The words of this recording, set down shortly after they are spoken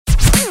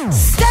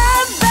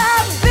Stav,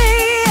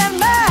 Abby, and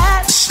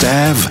Matt.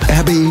 Stav,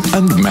 Abby,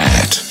 and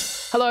Matt.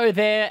 Hello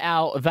there,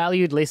 our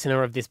valued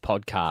listener of this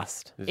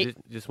podcast. Is it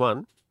just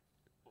one?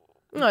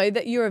 No,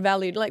 that you're a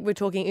valued, like we're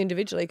talking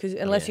individually, because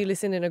unless you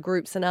listen in a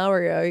group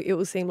scenario, it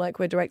will seem like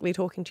we're directly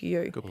talking to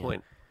you. Good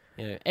point.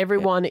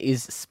 Everyone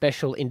is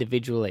special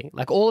individually.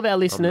 Like all of our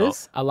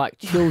listeners are like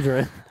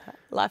children.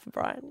 Life of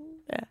Brian.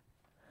 Yeah.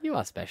 You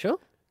are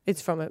special.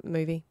 It's from a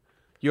movie.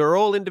 You're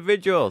all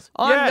individuals.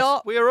 I'm yes,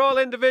 not. we are all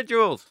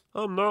individuals.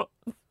 I'm not.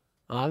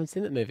 I haven't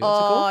seen that movie. What's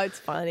it called? It's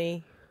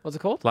funny. What's it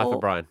called? Life of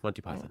Brian,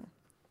 Monty Python.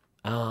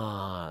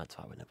 Ah, that's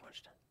why we never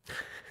watched it.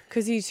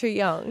 Because you're too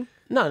young.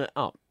 No.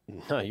 Oh,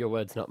 no, your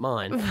word's not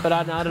mine. But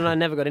I don't know. I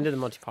never got into the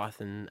Monty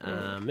Python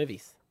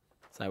movies.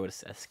 So I would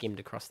have skimmed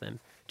across them.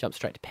 Jumped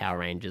straight to Power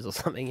Rangers or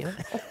something, you know?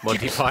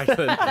 Monty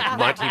Python,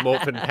 Mighty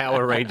Morphin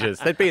Power Rangers.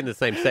 They'd be in the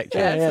same section.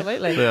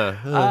 Absolutely.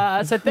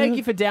 Yeah. So thank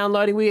you for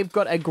downloading. We've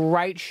got a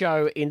great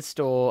show in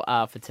store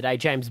for today.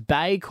 James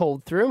Bay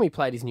called through and we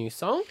played his new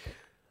song.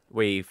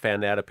 We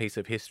found out a piece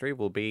of history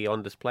will be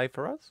on display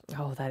for us.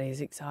 Oh, that is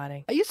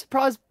exciting. Are you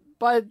surprised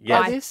by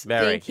Yes, this?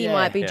 very. I think he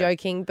might be Yeah.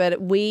 joking, but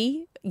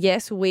we,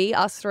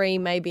 us three,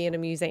 may be in a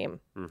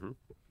museum.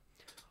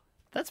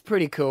 That's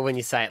pretty cool when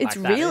you say it It's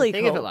like that. really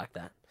Think of it cool. like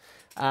that.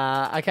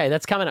 Okay,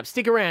 that's coming up.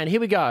 Stick around.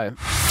 Here we go.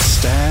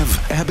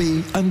 Stav,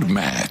 Abby, and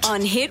Matt.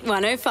 On Hit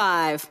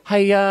 105.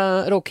 Hey,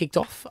 it all kicked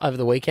off over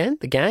the weekend,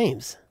 the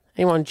games.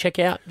 Anyone check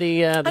out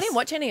the... I didn't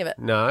watch any of it.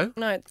 No?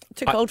 No, it's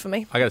too cold for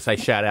me. I got to say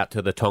shout out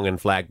to the Tongan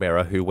flag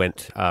bearer who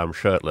went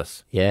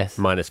shirtless. Yes,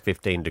 Minus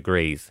 15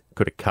 degrees.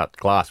 Could have cut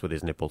glass with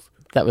his nipples.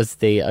 that was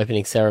the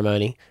opening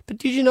ceremony. But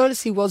did you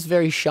notice he was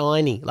very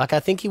shiny? Like, I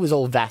think he was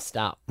all vassed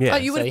up. Yeah. Oh,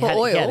 you would So have put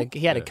oil.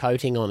 He had a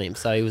coating on him,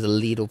 so he was a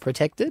little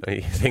protected.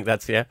 You think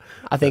that's, yeah?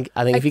 I think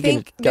if you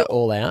can go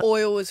all out...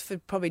 Oil was for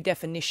probably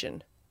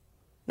definition,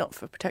 not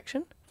for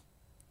protection.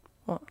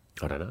 What?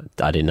 I don't know.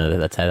 I didn't know that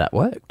that's how that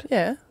worked.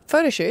 Yeah.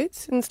 Photo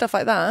shoots and stuff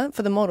like that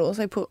for the models,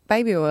 they put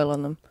baby oil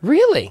on them.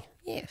 Really?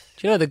 Yes.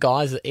 Do you know the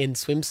guys in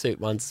swimsuit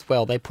ones as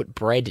well, they put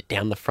bread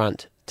down the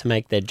front to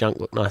make their junk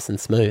look nice and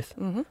smooth.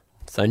 Mm-hmm.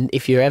 So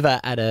if you're ever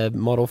at a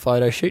model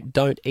photo shoot,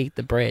 don't eat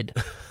the bread.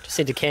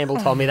 Jacinta Campbell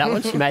told me that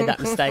one. She made that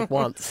mistake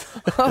once.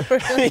 Oh,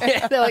 really?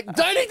 Yeah, they're like,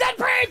 don't eat that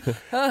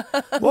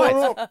bread!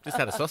 What? Just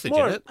had a sausage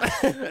in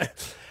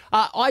it.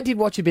 I did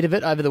watch a bit of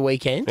it over the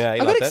weekend. Yeah,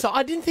 you I got liked it? excited.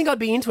 I didn't think I'd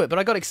be into it, but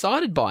I got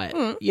excited by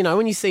it. You know,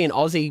 when you see an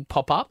Aussie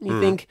pop up, you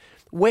think,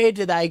 where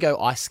do they go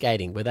ice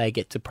skating, where they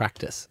get to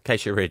practice?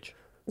 Acacia Ridge.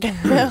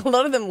 A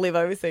lot of them live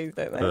overseas,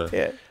 don't they?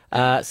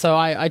 Yeah. So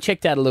I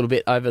checked out a little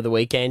bit over the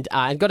weekend.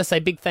 And got to say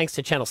big thanks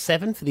to Channel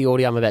 7 for the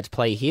audio I'm about to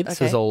play here. This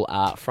was all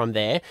from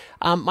there.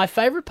 My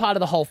favourite part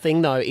of the whole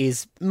thing, though,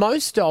 is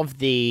most of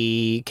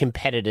the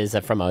competitors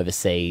are from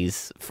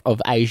overseas,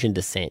 of Asian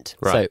descent.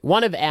 Right. So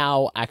one of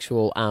our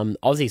actual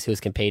Aussies who was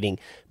competing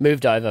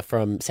moved over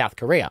from South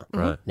Korea,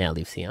 now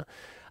lives here.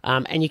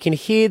 And you can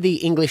hear the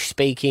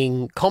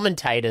English-speaking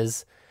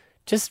commentators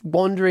just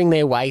wandering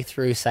their way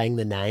through saying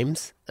the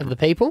names of the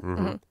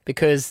people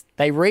because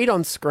they read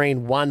on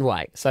screen one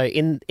way. So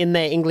in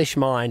their English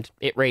mind,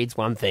 it reads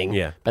one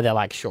thing, but they're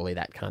like, surely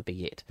that can't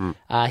be it.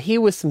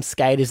 Here was some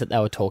skaters that they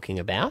were talking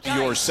about.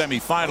 Your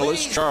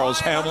semi-finalists, Charles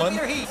Hamlin,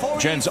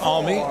 Jens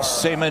Almy,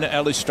 Semen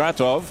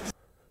Elistratov.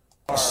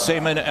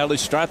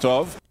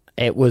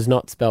 It was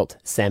not spelt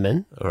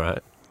salmon. All right.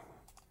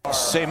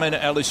 Semen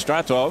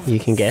Elistratov. You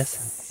can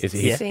guess. Is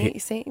he?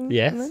 See?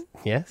 Yes.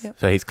 Yes.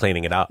 So he's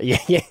cleaning it up. Yeah.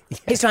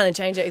 He's trying to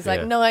change it. He's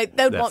like, Yeah. no, they would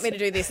That's- want me to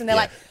do this. And they're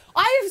like,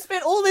 I have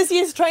spent all this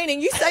year's training.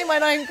 You say my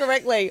name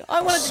correctly. I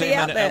wanted to be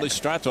out Semen there.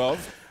 Elistratov.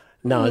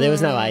 No, there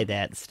was no A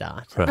there at the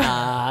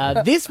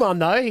start. This one,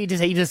 though, he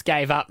just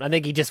gave up. I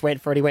think he just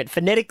went for it. He went,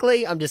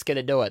 phonetically, I'm just going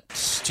to do it.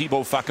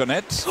 Thibaut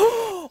Faconet.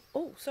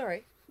 Oh,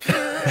 sorry.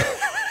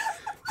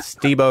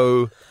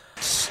 Stebo.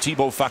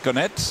 Thibaut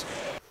Faconet.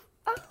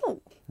 Oh,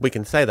 We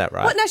can say that,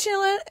 right? what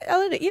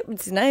nationality? Yep,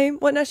 it's his name.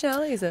 What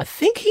nationality is I it?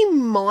 think he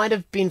might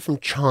have been from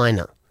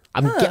China.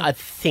 I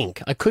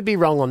think. I could be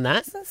wrong on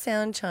that. Does that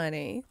sound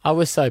Chinese? I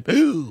was so,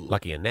 ooh.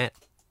 Lucky a net.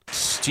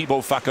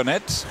 Thibaut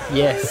Faconet.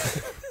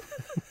 Yes.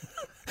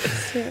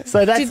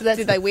 So that's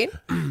Did they win?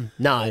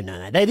 No.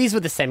 These were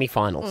the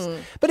semi-finals.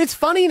 But it's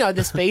funny,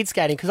 the speed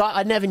skating, because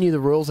I never knew the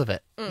rules of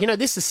it.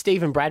 This is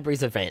Stephen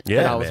Bradbury's event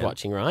that I was man.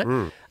 watching, right?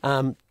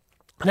 And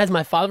as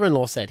my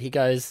father-in-law said, he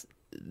goes,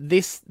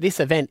 this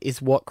event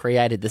is what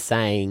created the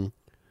saying,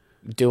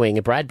 doing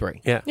a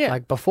Bradbury. Yeah.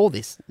 Like before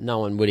this, no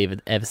one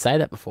would ever say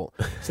that before.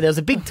 So there was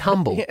a big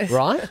tumble,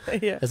 right?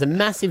 Yeah. There's a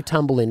massive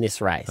tumble in this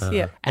race.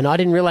 Yeah. And I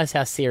didn't realise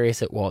how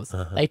serious it was.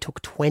 They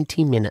took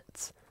 20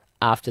 minutes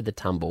after the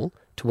tumble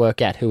to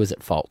work out who was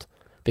at fault.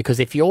 Because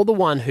if you're the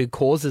one who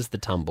causes the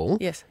tumble,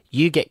 Yes.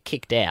 you get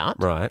kicked out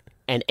Right.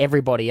 and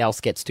everybody else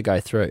gets to go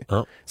through.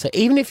 Oh. So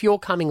even if you're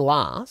coming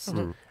last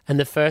and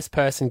the first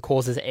person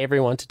causes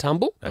everyone to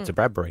tumble, That's a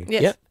Bradbury.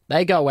 Yes. yep,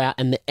 They go out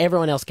and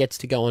everyone else gets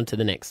to go on to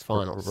the next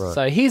finals. Right.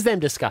 So here's them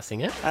discussing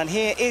it. And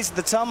here is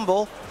the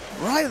tumble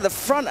right at the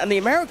front, and the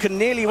American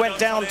nearly went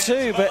down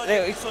too, but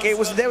there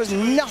was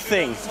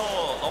nothing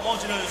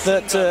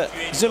that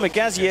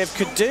Zumagaziev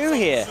could do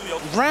here.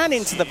 Ran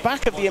into the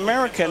back of the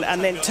American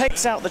and then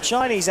takes out the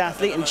Chinese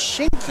athlete, and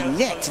Shinky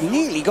necked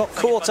nearly got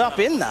caught up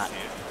in that.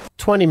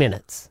 20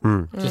 minutes.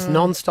 Just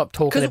non-stop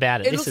talking about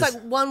it. It looks like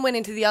one went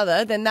into the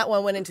other, then that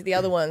one went into the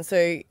other one.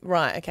 So,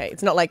 right, okay.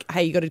 It's not like,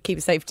 hey, you got to keep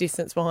a safe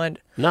distance behind.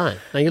 No,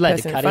 you're allowed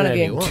to person in cut in front of wherever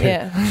you. you want.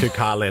 Yeah. 2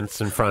 car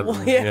lengths in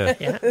front.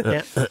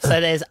 Yeah.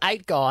 So there's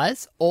 8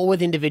 guys, all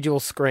with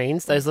individual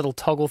screens, those little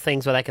toggle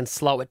things where they can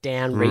slow it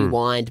down,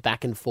 rewind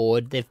back and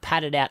forward. They've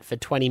padded out for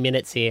 20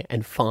 minutes here,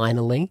 and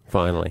finally,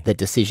 the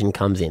decision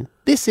comes in.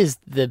 This is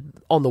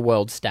on the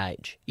world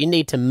stage. You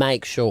need to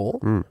make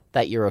sure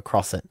that you're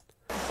across it.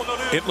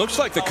 It looks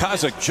like the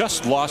Kazakh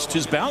just lost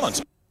his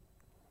balance.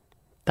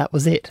 That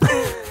was it.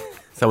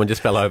 Someone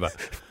just fell over.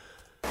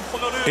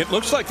 It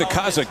looks like the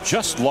Kazakh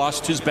just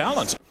lost his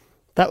balance.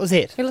 That was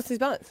it. He lost his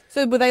balance.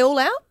 So were they all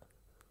out?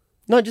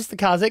 Not just the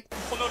Kazakh.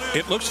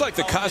 It looks like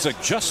the Kazakh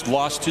just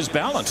lost his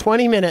balance.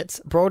 20 minutes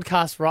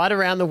broadcast right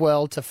around the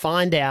world to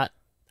find out,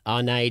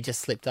 oh no, he just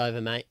slipped over,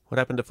 mate. What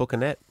happened to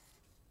Fulcanet?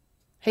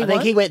 I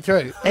think he went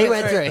through. He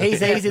went through. He's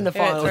in the He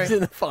went final. through. He's in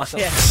the final.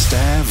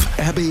 Stav,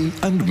 Abby,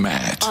 and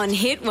Matt. On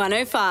Hit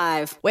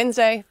 105.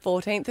 Wednesday,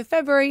 14th of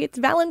February. It's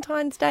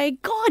Valentine's Day.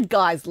 God,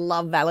 guys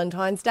love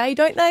Valentine's Day,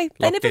 don't they?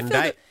 They Locked in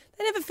date.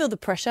 They never feel the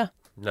pressure.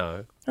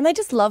 No. And they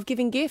just love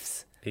giving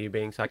gifts. Are you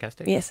being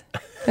sarcastic? Yes,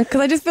 because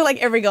I just feel like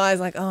every guy's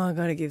like, "Oh, I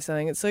got to give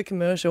something. It's so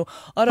commercial.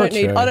 I don't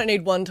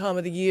need one time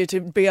of the year to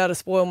be able to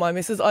spoil my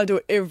missus. I do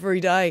it every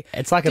day."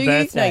 It's like Do a you?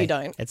 birthday. No, you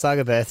don't. It's like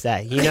a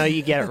birthday. You know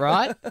you get it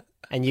right,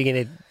 and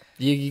you're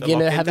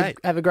gonna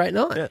have a great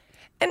night. Yeah.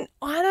 And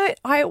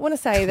I want to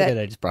say Look at that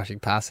her just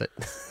brushing past it.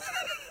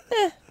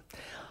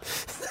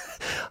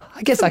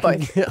 I guess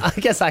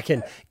I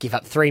can give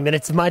up 3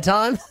 minutes of my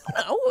time.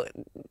 oh,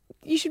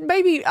 you should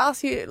maybe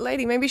ask your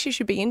lady. Maybe she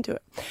should be into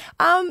it.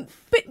 But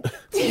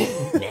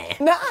that'd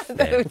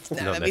be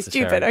necessary.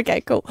 stupid.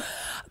 Okay, cool.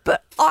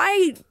 But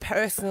I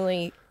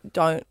personally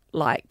don't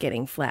like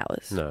getting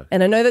flowers. No.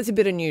 And I know that's a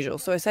bit unusual.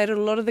 So I say to a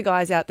lot of the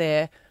guys out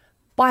there,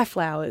 buy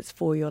flowers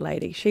for your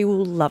lady. She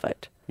will love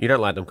it. You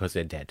don't like them because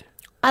they're dead.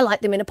 I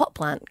like them in a pot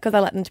plant because I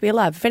like them to be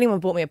alive. If anyone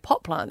bought me a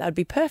pot plant, that would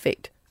be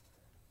perfect.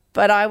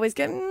 But I always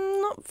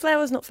go,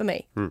 flowers not for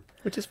me.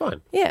 Which is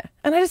fine. Yeah.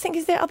 And I just think,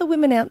 is there other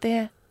women out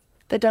there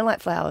that don't like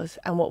flowers,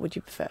 and what would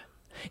you prefer?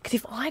 Because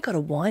if I got a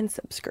wine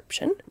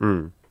subscription,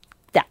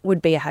 that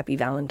would be a happy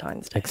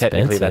Valentine's Day.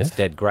 Technically, that's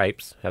dead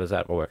grapes. How does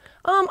that work?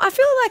 I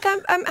feel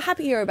like I'm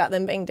happier about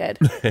them being dead.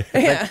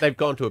 They've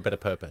gone to a better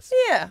purpose.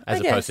 Yeah, As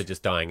I guess. opposed to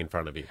just dying in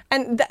front of you.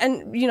 And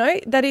you know,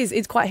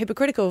 it's quite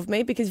hypocritical of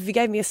me, because if you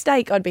gave me a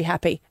steak, I'd be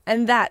happy.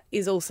 And that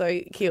is also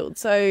killed.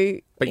 So,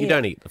 But you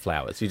don't eat the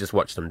flowers. You just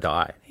watch them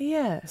die.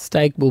 Yeah.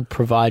 Steak will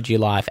provide you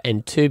life,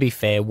 and to be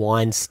fair,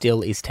 wine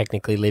still is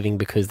technically living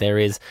because there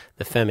is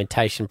the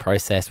fermentation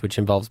process, which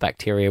involves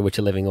bacteria, which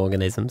are living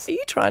organisms. Are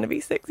you trying to be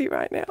sexy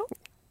right now?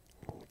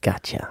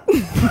 Gotcha.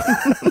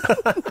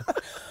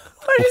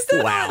 I just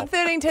thought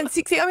 13, 10,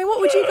 60. I mean,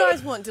 what would you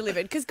guys want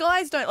delivered? Because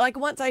guys don't, like,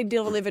 once I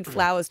delivered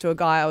flowers to a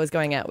guy I was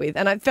going out with,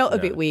 and I felt a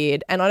bit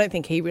weird, and I don't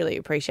think he really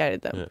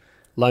appreciated them. Yeah.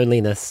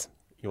 Loneliness.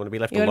 You want to be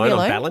left You wanna alone be on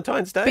alone?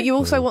 Valentine's Day? But you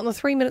also want the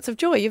 3 minutes of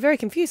joy. You're very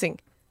confusing.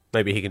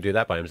 Maybe he can do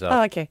that by himself.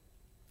 Oh, okay.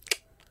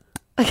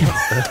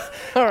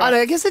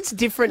 I guess it's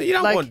different. You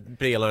don't like, want to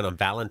be alone on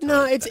Valentine's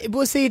No,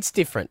 Day. it's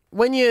different.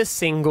 When you're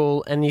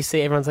single and you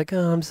see everyone's like,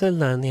 oh, I'm so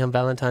lonely on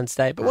Valentine's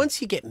Day. But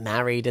once you get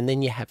married and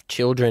then you have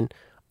children,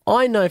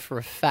 I know for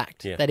a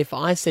fact that if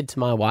I said to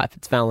my wife,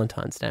 it's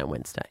Valentine's Day on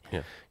Wednesday,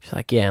 she's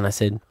like, yeah. And I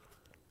said,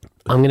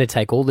 I'm going to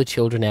take all the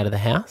children out of the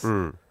house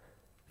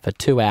for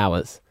 2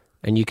 hours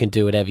and you can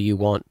do whatever you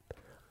want.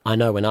 I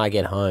know when I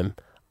get home,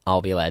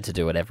 I'll be allowed to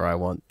do whatever I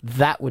want.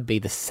 That would be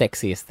the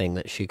sexiest thing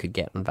that she could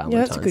get on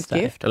Valentine's that's a good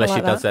Day. gift. Unless I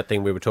she like does that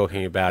thing we were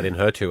talking about in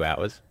her 2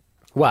 hours.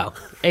 Well,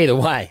 either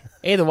way.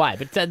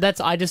 But that's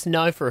I just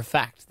know for a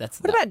fact that's.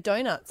 What about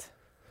donuts?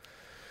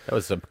 That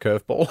was a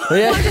curveball.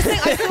 Yeah. I just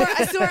think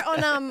I saw it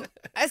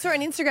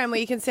on Instagram where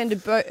you can send a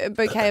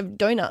bouquet of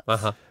donuts.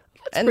 That's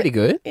pretty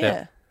good.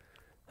 Yeah.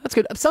 That's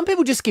good. Some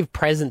people just give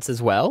presents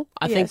as well.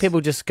 I think Yes.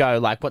 people just go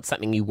like, what's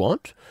something you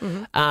want?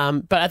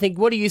 But I think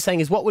what are you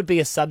saying is what would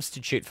be a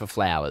substitute for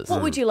flowers?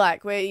 What would you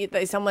like? Where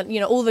there's someone,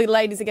 all the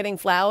ladies are getting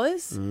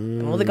flowers,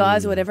 and all the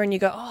guys or whatever, and you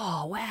go,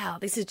 oh wow,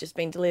 this has just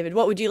been delivered.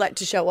 What would you like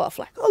to show off?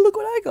 Like, oh look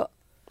what I got.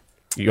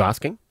 You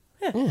asking?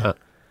 Yeah.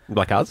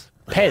 Like us?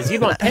 Pez.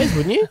 You'd want Pez,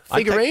 wouldn't you?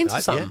 Figurines or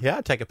something? Yeah,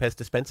 I'd take a Pez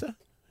dispenser.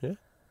 Yeah.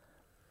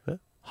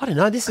 I don't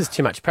know. This is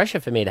too much pressure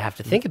for me to have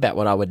to think about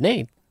what I would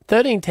need.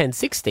 13, 10,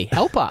 60.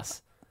 Help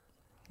us.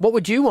 What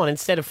would you want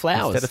instead of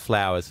flowers? Instead of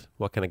flowers,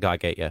 what can a guy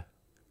get you?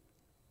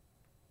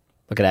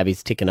 Look at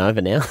Abby's ticking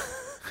over now.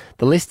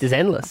 The list is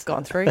endless.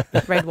 Gone through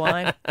red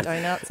wine,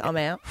 donuts. I'm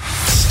out.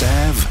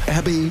 Stav,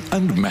 Abby,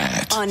 and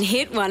Matt. On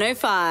Hit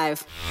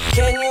 105.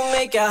 Can you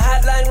make a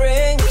hotline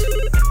ring?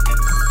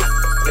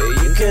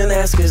 You can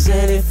ask us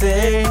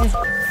anything.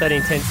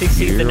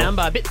 131060 is the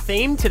number. A bit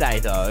themed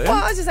today, though.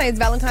 Well, I was just saying it's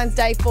Valentine's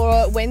Day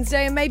for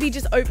Wednesday, and maybe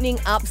just opening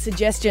up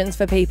suggestions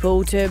for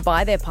people to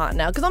buy their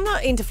partner. Because I'm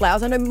not into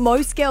flowers. I know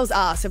most girls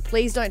are, so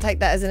please don't take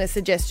that as a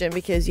suggestion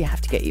because you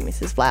have to get you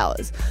Mrs.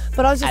 Flowers.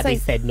 But I was just Abby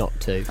saying, said not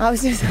to. I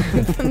was just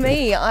for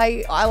me,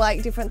 I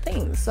like different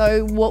things.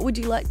 So what would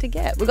you like to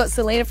get? We've got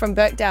Selena from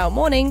Birkdale.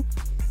 Morning.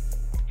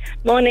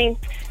 Morning.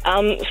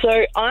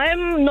 So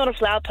I'm not a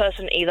flower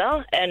person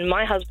either, and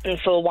my husband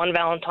for one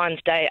Valentine's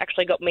Day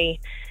actually got me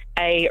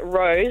a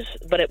rose,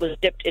 but it was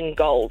dipped in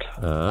gold.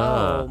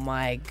 Oh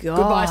my God.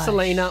 Goodbye,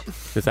 Selena.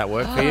 Does that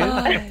work for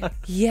you?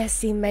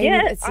 Yes, he made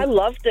Yeah, it. I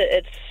loved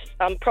it.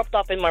 It's propped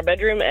up in my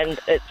bedroom, and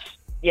it's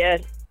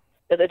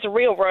a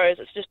real rose.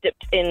 It's just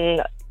dipped in,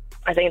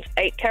 I think it's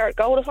 8-carat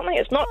gold or something.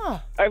 It's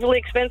not overly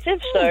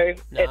expensive, so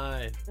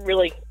it's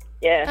really...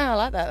 Yeah. Oh, I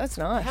like that. That's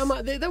nice. How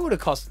much? That would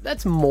have cost.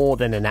 That's more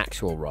than an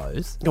actual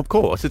rose. Of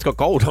course, it's got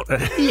gold on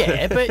it.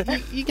 Yeah,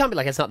 but you can't be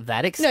like, it's not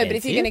that expensive. No, but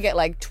if you're going to get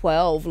like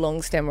 12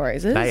 long stem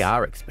roses. They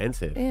are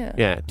expensive. Yeah.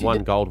 Yeah,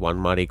 one gold one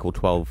might equal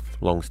 12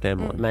 long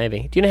stem ones.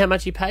 Maybe. Do you know how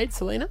much you paid,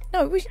 Selena?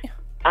 No,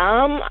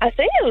 I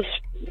think it was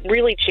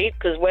really cheap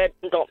because we're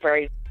not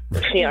very,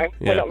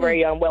 we're not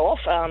very well off.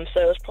 So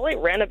it was probably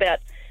around about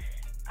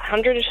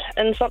 100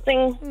 and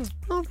something.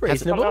 Oh, Something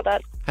reasonable. like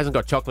that. Hasn't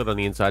got chocolate on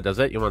the inside, does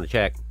it? You want to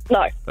check?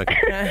 No. Okay.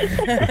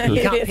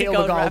 You can't It's a peel the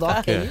gold gold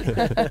off,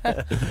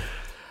 wrapper. can you?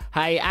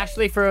 Hey,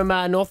 Ashley from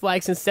North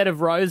Lakes, instead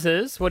of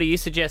roses, what do you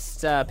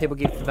suggest people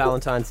give for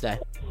Valentine's Day?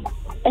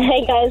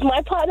 Hey guys,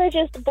 my partner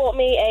just bought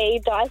me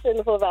a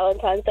Dyson for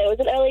Valentine's Day. It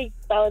was an early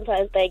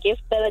Valentine's Day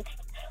gift, but it's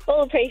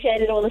all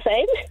appreciated all the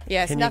same.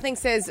 Yes, nothing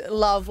says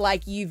love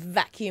like you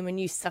vacuum and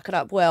you suck it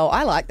up well.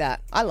 I like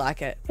that. I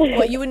like it.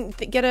 What, you wouldn't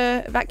get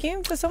a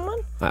vacuum for someone?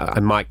 I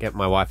might get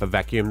my wife a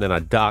vacuum, then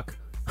I'd duck.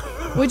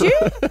 Would you?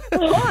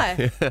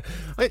 Why?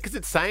 Because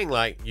it's saying,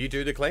 like, you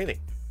do the cleaning.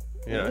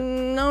 You know?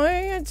 No,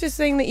 it's just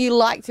saying that you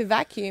like to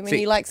vacuum and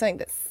See, you like something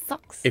that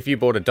sucks. If you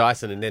bought a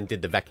Dyson and then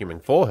did the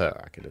vacuuming for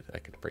her, I could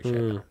appreciate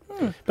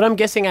that. But I'm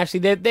guessing,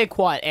 actually, they're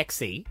quite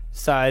exy,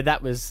 so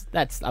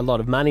that's a lot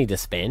of money to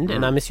spend,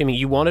 and I'm assuming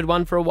you wanted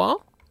one for a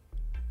while?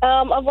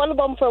 I've wanted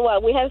one for a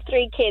while. We have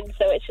 3 kids,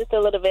 so it's just a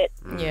little bit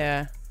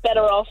Yeah.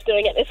 better off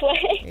doing it this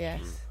way.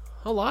 Yes.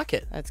 I like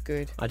it. That's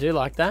good. I do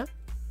like that.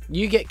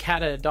 You get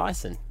Kat a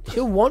Dyson.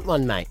 She'll want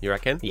one, mate. You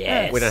reckon?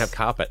 Yes. We don't have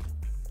carpet.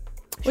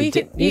 Well, you needs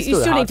to do the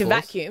still hard need to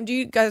floors. vacuum. Do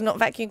you guys not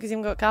vacuum because you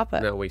haven't got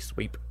carpet? No, we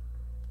sweep.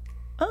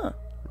 Oh.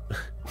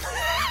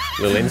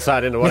 Little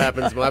insight into what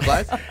happens in my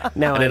place.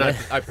 No, And then I know.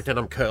 I pretend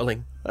I'm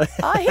curling. Oh,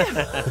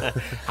 yeah.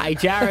 Hey,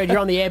 Jared, you're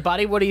on the air,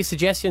 buddy. What are your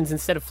suggestions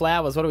instead of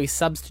flowers? What do we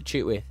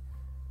substitute with?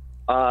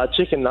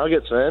 Chicken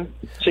nuggets, man.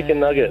 Chicken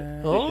nugget.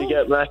 If you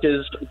get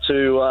Macca's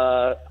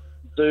to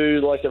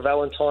do like a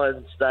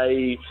Valentine's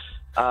Day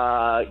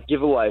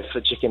giveaway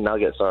for chicken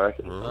nuggets, I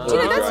reckon. Do you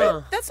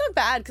know, that's not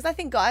bad because I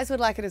think guys would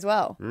like it as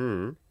well.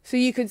 So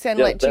you could send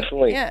Yeah,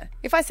 definitely. Yeah.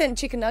 If I sent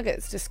chicken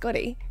nuggets to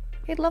Scotty,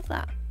 he'd love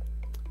that.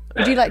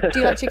 Do you like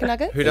chicken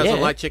nuggets? Who doesn't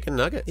Yeah. like chicken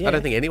nuggets? Yeah. I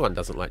don't think anyone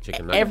doesn't like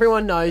chicken nuggets.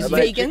 Everyone knows you.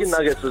 Mate, chicken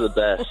nuggets are the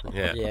best.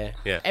 Yeah.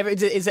 Yeah.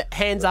 Is it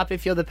hands up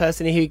if you're the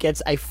person who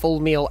gets a full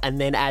meal and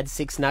then adds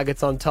 6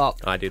 nuggets on top?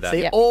 I do that.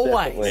 See, Yeah.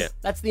 always. Definitely. Yeah.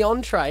 That's the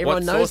entree. What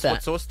Everyone knows sauce? that.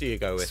 What sauce do you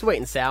go with? Sweet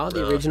and sour,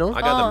 the original.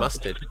 I go the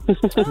mustard.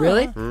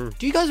 Really?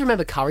 Do you guys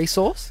remember curry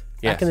sauce?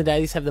 Yes. Back in the day,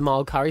 they used to have the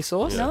mild curry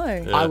sauce. No.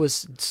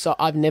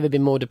 I've never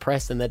been more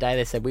depressed than the day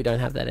they said we don't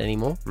have that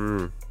anymore.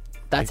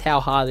 That's how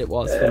hard it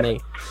was for me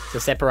to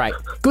separate.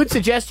 Good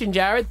suggestion,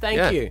 Jared.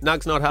 Thank you.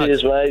 Nugs, not hugs.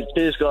 Cheers, mate.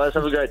 Cheers, guys.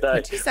 Have a great day.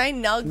 Did you say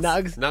nugs?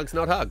 Nugs. Nugs,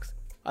 not hugs.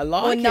 I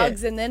like Or it.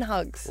 nugs and then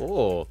hugs?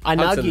 Oh, I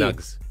hugs nug and you.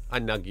 nugs. I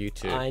nug you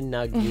too. I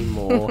nug you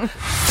more.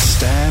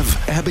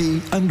 Stav, Abby,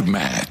 and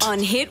Matt. On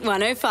Hit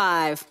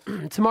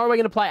 105. Tomorrow we're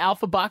going to play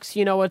Alpha Bucks.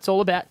 You know what it's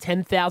all about.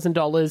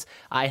 $10,000.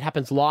 It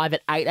happens live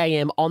at 8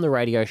 a.m. on the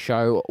radio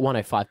show,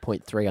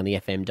 105.3 on the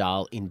FM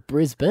dial in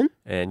Brisbane.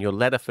 And your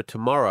letter for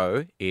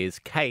tomorrow is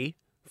K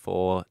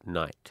for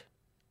night.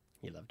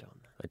 You love doing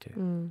that. I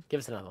do. Give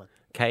us another one.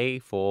 K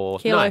for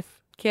Kilo.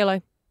 knife.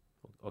 Kilo.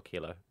 Or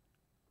kilo.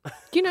 Do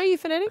you know your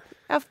phonetic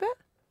alphabet?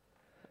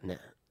 No.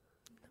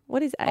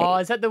 What is A? Oh,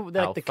 is that the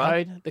Alpha.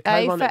 code? The code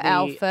A one for that the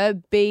Alpha,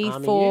 B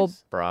army for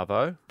use?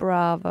 Bravo.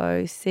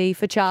 Bravo, C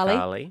for Charlie,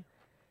 Charlie.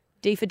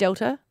 D for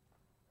Delta,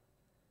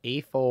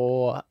 E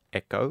for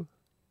Echo.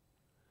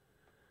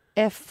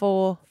 F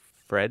for...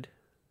 Fred.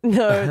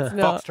 No, it's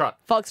not. Foxtrot.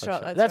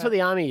 Foxtrot, That's what right.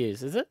 the army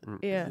use, is it?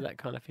 Yeah. Is that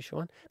kind of official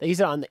one? They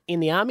use it in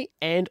the army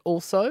and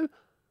also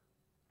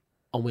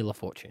on Wheel of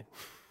Fortune.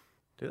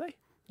 Do they?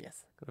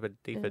 Yes. Got a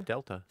D for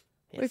Delta.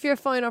 Well, if you're a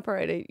phone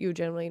operator, you'll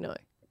generally know.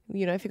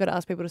 You know, if you've got to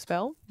ask people to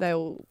spell,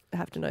 they'll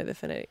have to know the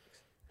phonetics.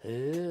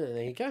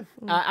 There you go.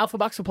 Alpha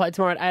Bucks will play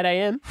tomorrow at 8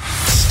 a.m.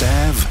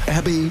 Stav,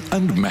 Abby,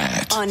 and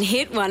Matt. On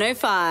Hit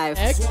 105.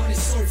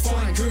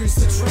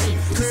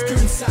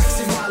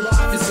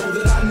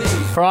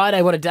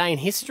 Friday, what a day in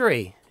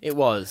history it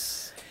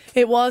was.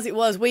 It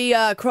was. We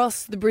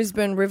crossed the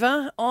Brisbane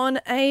River on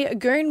a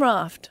goon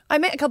raft. I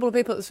met a couple of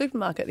people at the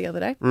supermarket the other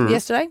day,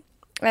 yesterday.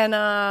 And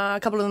a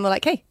couple of them were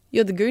like, hey,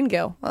 you're the goon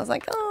girl. I was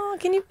like, oh,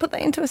 can you put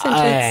that into a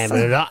I am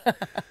sentence? not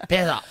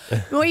better.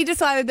 We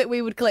decided that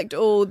we would collect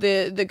all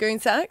the goon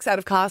sacks out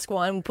of cask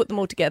wine, we'll put them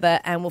all together,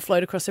 and we'll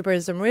float across the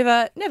Brisbane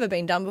River. Never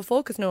been done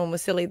before because no one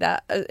was silly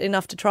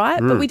enough to try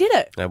it, but we did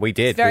it. We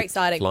did. It's very with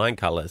exciting. Flying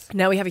colours.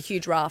 Now we have a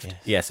huge raft.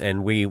 Yes,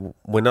 and we're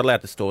not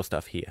allowed to store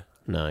stuff here.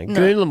 No,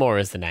 Goon Lamore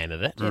is the name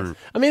of it.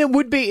 I mean, it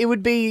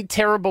would be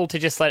terrible to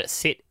just let it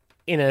sit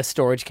in a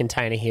storage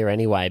container here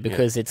anyway,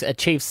 because it's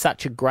achieved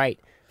such a great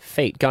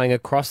feat going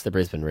across the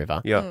Brisbane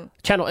River. Yeah.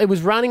 Channel. It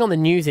was running on the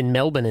news in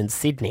Melbourne and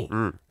Sydney.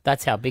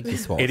 That's how big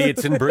this was.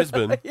 Idiots in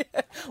Brisbane.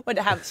 Want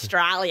to have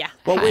Australia.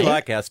 Well, we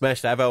like our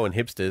smashed avo and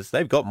hipsters.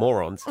 They've got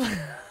morons.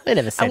 They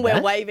never said And we're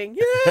that. waving.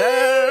 You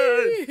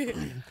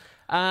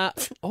know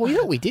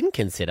what we didn't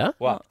consider?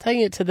 What?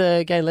 Taking it to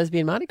the gay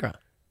lesbian Mardi Gras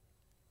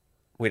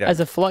We don't. as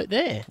a float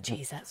there.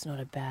 Geez, that's not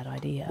a bad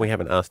idea. We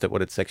haven't asked it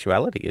what its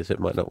sexuality is. It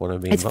might not want to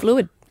be It's involved.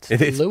 fluid. It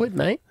is. Fluid,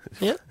 mate.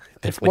 Yeah.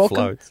 Definitely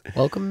floats.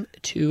 Welcome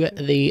to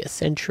the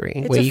century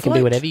It's where a you can do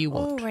float whatever you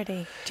want.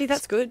 already. Gee,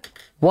 that's good.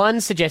 One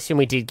suggestion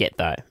we did get,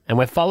 though, and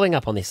we're following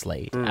up on this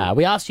lead.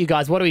 We asked you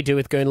guys, what do we do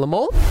with Goon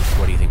Lamore?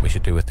 What do you think we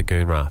should do with the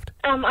goon raft?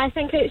 I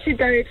think it should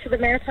go to the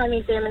Maritime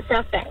Museum in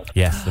South Bank.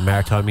 Yes, the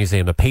Maritime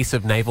Museum, a piece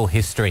of naval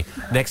history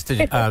next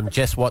to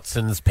Jess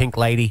Watson's Pink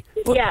Lady,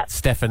 Yeah.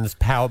 Stefan's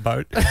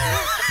powerboat.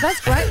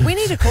 That's great. We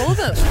need to call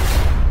them.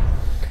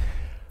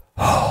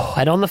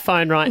 And on the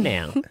phone right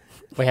now,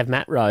 we have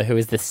Matt Rowe, who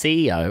is the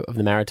CEO of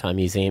the Maritime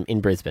Museum in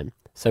Brisbane.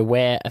 So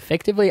we're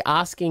effectively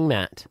asking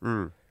Matt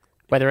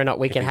whether or not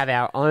we can have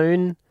our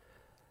own...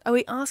 Are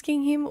we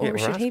asking him, or Yeah, we're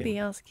should he asking. be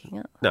asking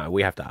us? No,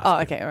 we have to ask. Oh,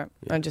 him. okay, all right.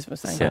 I just was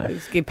saying, Yeah.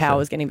 his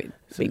power's getting a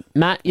bit...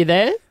 Matt, you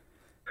there?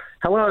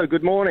 Hello,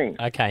 good morning.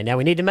 Okay, now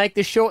we need to make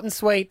this short and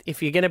sweet.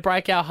 If you're going to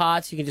break our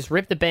hearts, you can just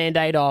rip the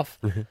Band-Aid off.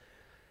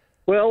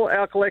 Well,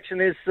 our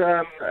collection is,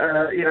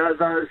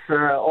 those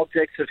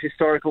objects of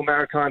historical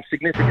maritime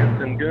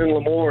significance, and Goon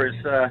Lamore is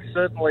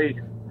certainly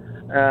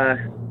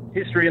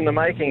history in the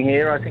making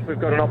here. I think we've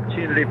got an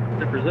opportunity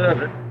to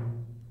preserve it.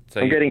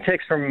 So I'm getting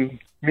texts from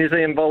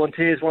museum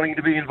volunteers wanting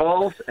to be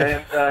involved,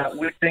 and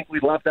we think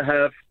we'd love to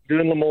have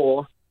Goon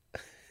Lamore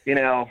in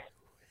our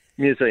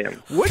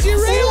museum. Would you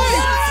really?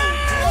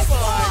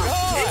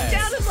 It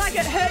sounded like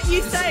it hurt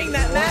you saying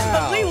that, Matt,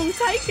 but we will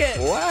take it.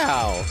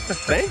 Wow.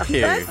 Thank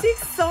you. That's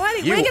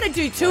exciting. You- We're going to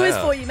do tours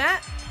Wow. for you,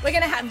 Matt. We're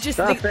going to have just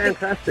Oh, the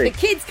fantastic.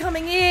 kids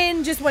coming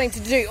in, just wanting to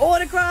do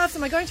autographs.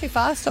 Am I going too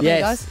fast? Stop me,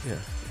 guys.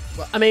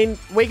 Well, I mean,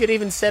 we could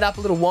even set up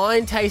a little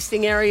wine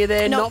tasting area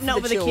there. Not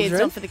Not for the kids. children.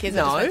 Not for the kids.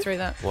 I just No. went through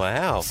that.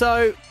 Wow.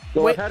 So,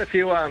 Well, I've had a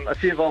few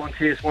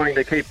volunteers wanting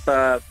to keep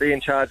be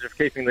in charge of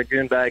keeping the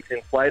goon bags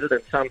inflated,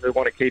 and some who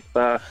want to keep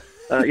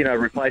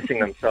replacing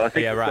them. So I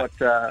think Yeah, we've right.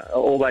 got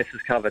all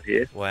bases covered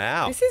here.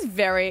 Wow. This is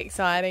very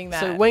exciting, Matt.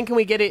 so when can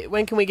we get it?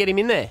 When can we get him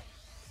in there?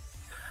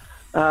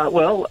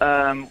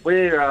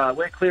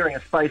 We're clearing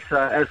a space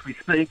as we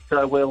speak,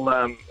 so we'll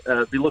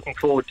be looking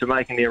forward to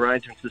making the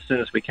arrangements as soon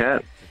as we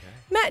can.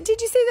 Matt,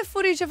 did you see the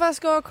footage of us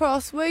go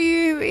across? Were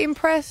you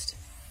impressed?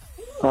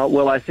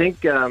 Well, I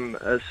think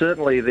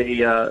certainly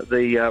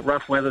the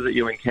rough weather that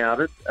you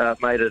encountered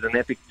made it an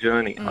epic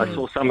journey. I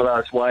saw some of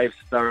those waves;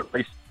 they're at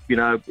least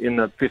in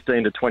the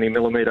 15 to 20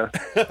 millimetre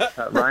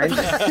range.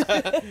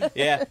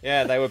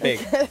 Yeah, they were big.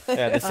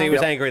 Yeah, the sea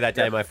was angry that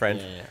day, my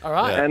friend. All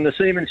right. And the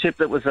seamanship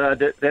that was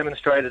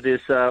demonstrated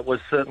was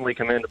certainly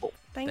commendable.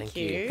 Thank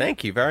you.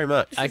 Thank you very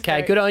much.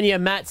 Okay, good on you,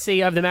 Matt,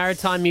 CEO of the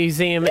Maritime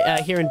Museum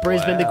here in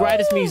Brisbane, the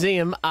greatest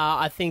museum,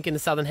 I think, in the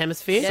Southern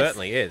Hemisphere.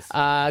 Certainly is.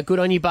 Good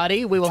on you,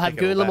 buddy. We will have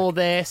Take it all Goon Lamore back.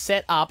 there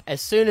set up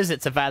as soon as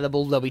it's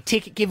available. There'll be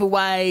ticket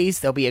giveaways.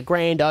 There'll be a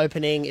grand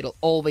opening. It'll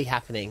all be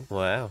happening.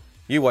 Wow.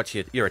 You watch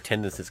your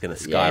attendance is going to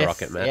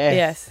skyrocket, man.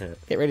 Yes.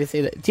 Get ready to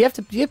see that. Do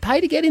you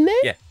pay to get in there?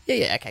 Yeah.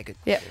 Yeah. Okay, good.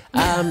 Yeah.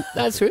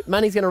 That's good.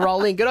 Money's going to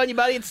roll in. Good on you,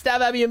 buddy. It's Stav,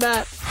 Abby, and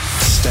Matt.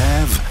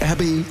 Stav,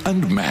 Abby,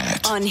 and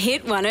Matt. On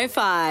Hit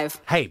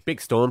 105. Hey,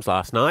 big storms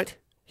last night.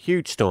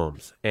 Huge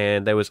storms.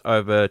 And there was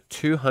over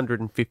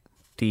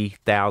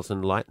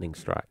 250,000 lightning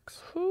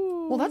strikes.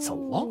 Well, that's a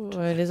lot.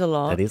 Oh, it is a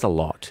lot. That is a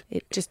lot.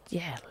 It just,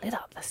 lit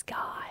up the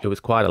sky. It was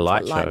quite a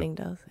light show. Lightning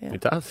does, yeah.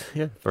 It does,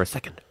 yeah, for a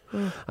second.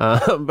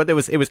 But it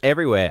was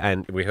everywhere,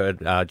 and we heard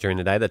during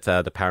the day that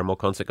the Paramore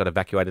concert got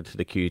evacuated to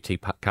the QUT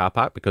car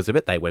park because of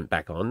it. They went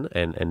back on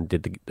and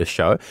did the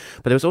show.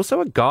 But there was also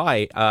a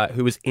guy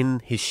who was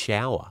in his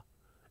shower,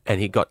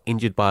 and he got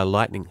injured by a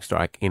lightning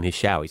strike in his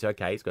shower. He's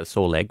okay. He's got a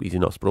sore leg. He's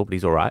in hospital, but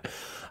he's all right.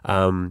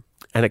 And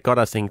it got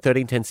us thinking,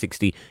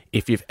 131060,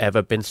 if you've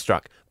ever been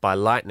struck by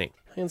lightning.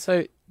 And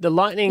so the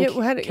lightning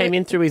came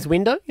in through his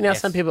window. You know, Yes.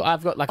 some people,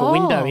 I've got like a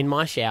window in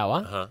my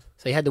shower.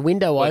 So you had the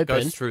window Well, it open.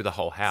 goes through the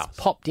whole house. It's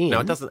popped in. No,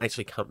 it doesn't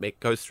actually come. It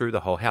goes through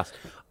the whole house.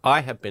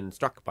 I have been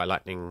struck by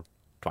lightning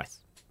twice.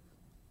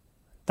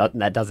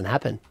 That doesn't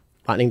happen.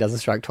 Lightning doesn't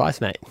strike twice,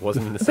 mate.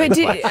 Wasn't in the same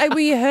But place. were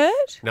you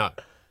hurt? No,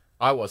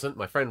 I wasn't.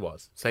 My friend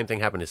was. Same thing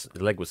happened. His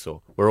leg was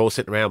sore. We're all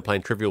sitting around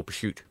playing Trivial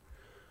Pursuit.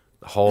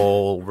 The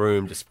whole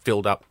room just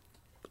filled up,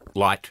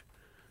 light,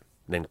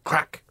 and then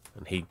crack.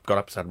 And he got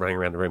up, started running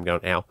around the room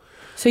going, ow.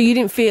 So you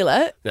didn't feel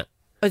it? No.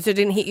 Oh, so it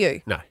didn't hit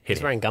you? No, hit He's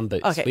him. wearing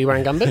gumboots. Okay. Were you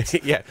wearing gumboots?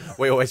 Yeah,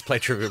 we always play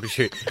Trivial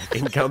Pursuit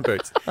in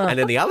gumboots. And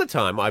then the other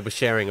time, I was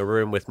sharing a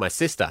room with my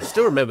sister. I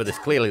still remember this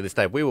clearly this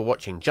day. We were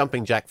watching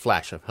Jumping Jack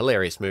Flash, a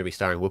hilarious movie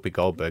starring Whoopi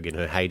Goldberg in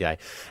her heyday.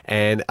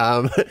 And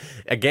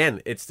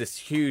again, it's this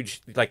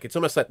huge, like, it's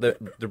almost like the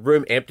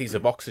room empties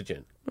of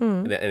oxygen.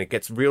 And it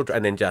gets real,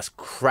 and then just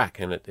crack,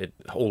 and it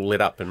all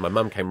lit up. And my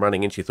mum came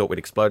running in. She thought we'd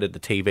exploded the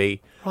TV.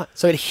 Right.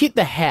 So it hit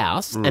the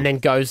house and then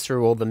goes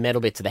through all the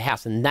metal bits of the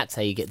house, and that's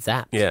how you get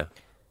zapped. Yeah.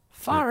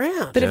 Far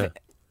out. But if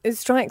it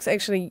strikes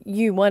actually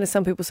you, why do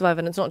some people survive?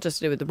 And it's not just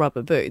to do with the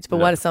rubber boots, but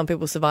why do some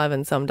people survive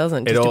and some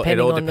doesn't? Just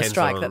depending on the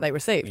strike that they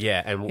received.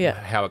 Yeah, and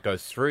how it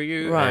goes through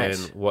you, Right. and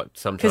what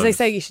sometimes... Because they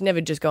say you should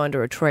never just go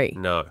under a tree.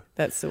 No.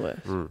 That's the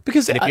word.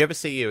 Because And if you ever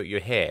see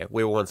your hair,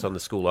 we were once on the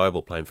school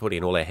oval playing footy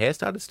and all our hair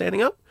started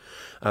standing up.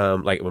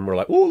 Like when we were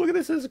like, oh, look at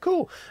this is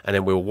cool. And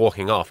then we were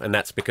walking off, and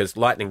that's because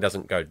lightning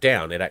doesn't go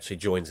down, it actually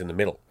joins in the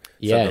middle.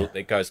 Yeah. So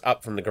it goes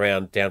up from the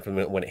ground, down from the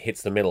middle. When it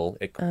hits the middle,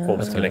 it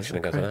forms a connection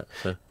and goes like that.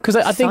 So. Because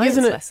I think, Science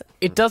isn't it? lesson.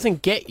 It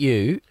doesn't get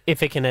you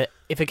if it can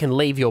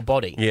leave your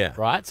body. Yeah.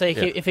 Right. So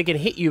if it can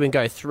hit you and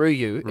go through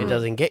you, it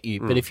doesn't get you.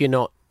 But if you're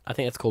not, I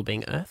think it's called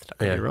being earthed. I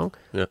could be wrong.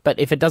 Yeah.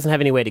 But if it doesn't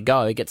have anywhere to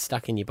go, it gets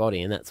stuck in your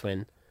body, and that's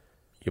when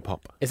You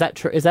pop. Is that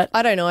true? Is that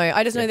I don't know.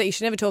 I just know that you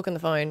should never talk on the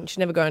phone. You should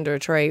never go under a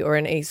tree or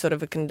in any sort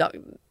of a conduct.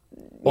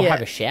 or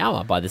have a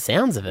shower? By the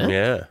sounds of it.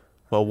 Yeah.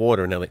 Well,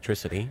 water and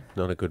electricity,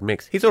 not a good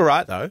mix. He's all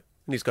right, though, and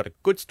he's got a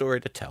good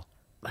story to tell.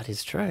 That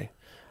is true.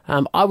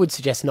 I would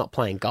suggest not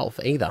playing golf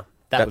either.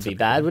 That would be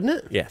bad, wouldn't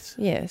it? Yes.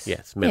 Yes.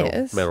 Yes,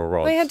 metal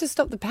rods. We had to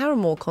stop the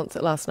Paramore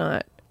concert last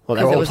night. Well,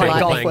 they were all was playing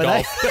lightning. golf, were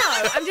they? No,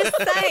 I'm just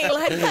saying,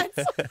 like,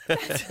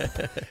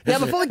 that's... Now,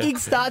 before the gig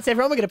starts,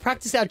 everyone, we're going to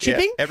practice our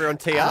chipping. Yeah, everyone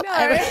tee up. No.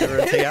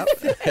 Everyone tee up.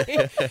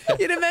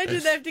 You'd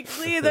imagine they have to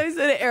clear those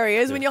sort of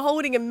areas when you're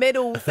holding a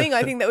metal thing.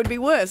 I think that would be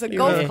worse. A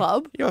golf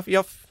club. You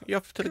off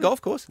to the golf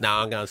course? No,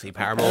 I'm going to see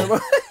Paramore.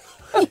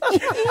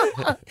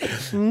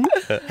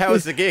 How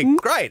was the gig?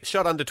 Great.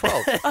 Shot under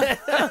 12.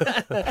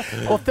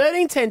 Well,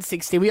 13 10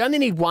 60. We only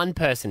need one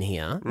person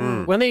here. We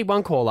only need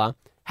one caller.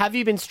 Have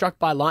you been struck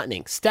by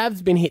lightning?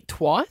 Stav's been hit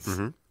twice.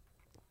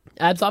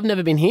 Abs, I've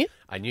never been hit.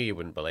 I knew you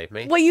wouldn't believe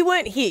me. Well, you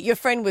weren't hit. Your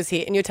friend was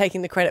hit, and you're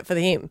taking the credit for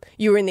him.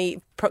 You were in the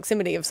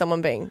proximity of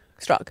someone being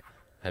struck.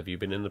 Have you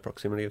been in the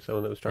proximity of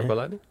someone that was struck by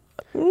lightning?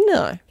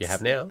 No. You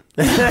have now.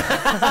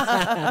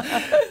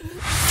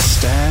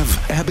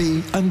 Stav,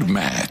 Abby, and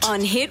Matt. On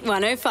Hit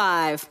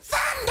 105.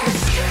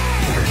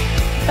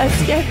 That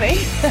scared me.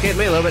 Scared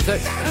me a little bit too.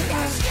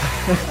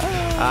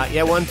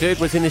 Yeah, one dude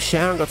was in the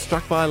shower and got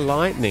struck by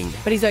lightning.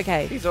 But he's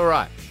okay. He's all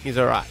right. He's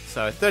all right.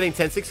 So 13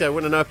 10 60. I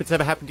want to know if it's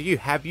ever happened to you.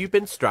 Have you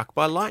been struck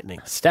by lightning?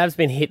 Stav's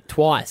been hit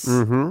twice.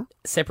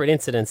 Separate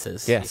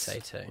incidences. Yes.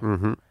 You say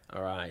too.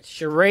 All right.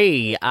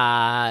 Cherie,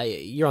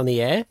 you're on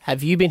the air.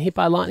 Have you been hit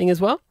by lightning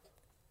as well?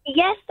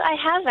 Yes, I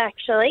have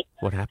actually.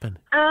 What happened?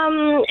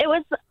 It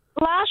was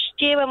last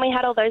year when we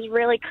had all those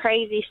really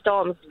crazy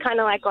storms, kind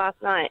of like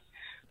last night.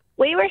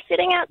 We were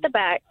sitting out the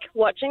back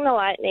watching the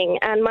lightning,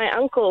 and my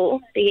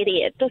uncle, the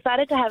idiot,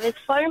 decided to have his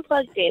phone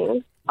plugged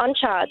in on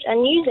charge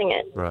and using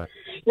it. Right.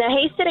 Now,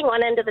 he's sitting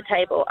one end of the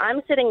table.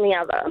 I'm sitting the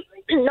other,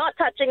 not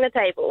touching the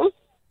table.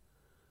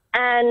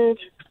 And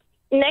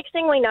next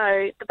thing we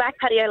know, the back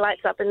patio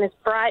lights up in this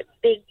bright,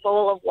 big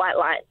ball of white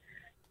light.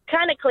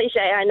 Kind of cliche,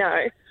 I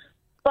know.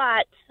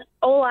 But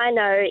all I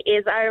know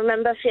is I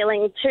remember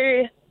feeling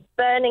two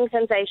burning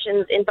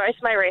sensations in both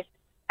my wrists,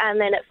 and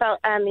then it felt,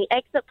 and the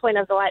exit point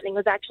of the lightning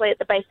was actually at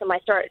the base of my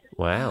throat.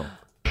 Wow.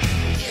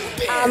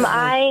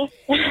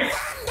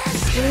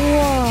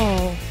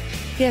 Whoa.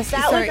 Yes,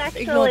 That sorry, was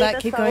actually ignore that.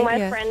 the Keep song going. my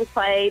Yeah. friend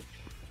played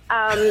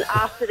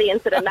after the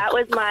incident. That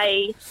was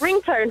my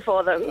ringtone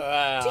for them.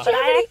 Wow. But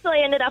I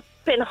actually ended up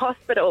in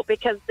hospital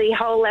because the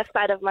whole left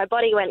side of my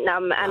body went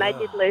numb, and I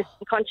did lose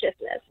some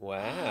consciousness.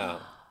 Wow.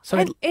 So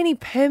Had any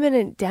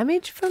permanent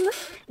damage from it?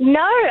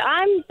 No,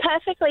 I'm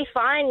perfectly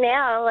fine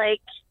now.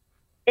 Like,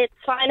 it's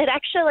fine. It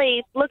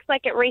actually looks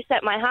like it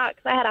reset my heart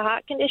because I had a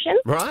heart condition.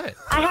 Right.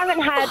 I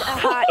haven't had a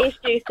heart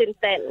issue since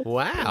then.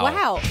 Wow.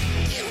 Wow.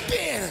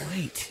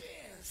 Wait.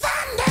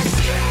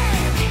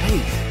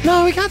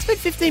 No, we can't spend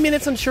 15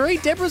 minutes on Cherie.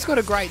 Deborah's got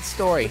a great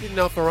story. Didn't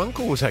know if her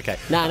uncle was okay.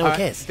 No, no All one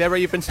cares. Deborah,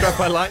 you've been struck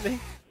by lightning?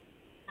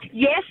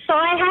 Yes,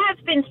 I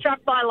have been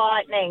struck by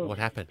lightning. What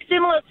happened?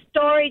 Similar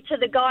story to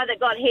the guy that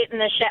got hit in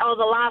the shower, or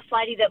the last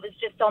lady that was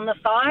just on the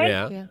phone.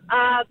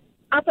 Yeah.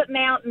 Up at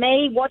Mount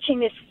Me, watching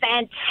this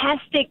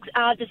fantastic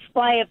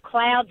display of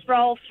clouds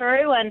roll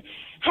through, and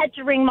had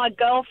to ring my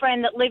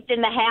girlfriend that lived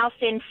in the house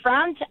in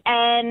front.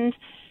 And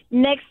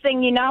next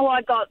thing you know,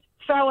 I got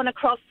thrown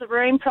across the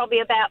room, probably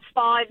about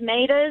 5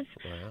 metres.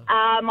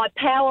 Wow. My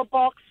power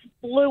box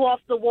blew off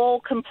the wall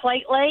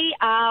completely.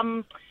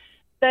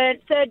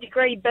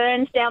 Third-degree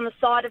burns down the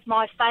side of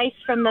my face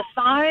from the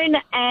phone,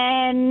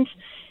 and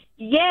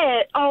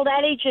yeah, old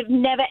adage of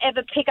never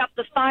ever pick up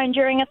the phone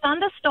during a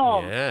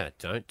thunderstorm. Yeah,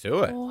 don't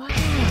do it. Wow. Not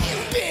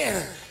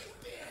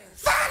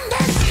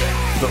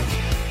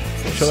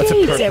sure that's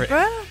Gee, appropriate.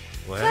 Deborah.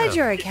 Wow. Glad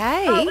you're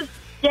okay. Oh,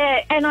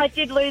 Yeah, and I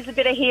did lose a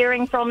bit of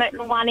hearing from it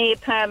in one ear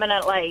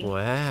permanently.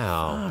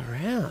 Wow. Oh,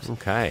 right.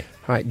 Okay.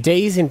 All right,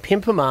 Dee's in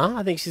Pimpama.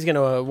 I think she's going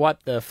to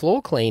wipe the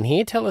floor clean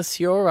here. Tell us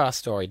your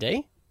story,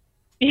 Dee.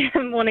 Yeah,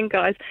 morning,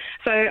 guys.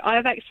 So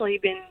I've actually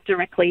been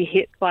directly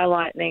hit by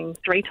lightning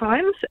 3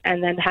 times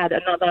and then had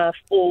another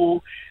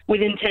 4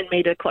 within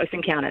 10-metre close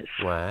encounters.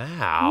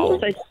 Wow.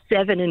 So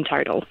 7 in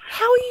total.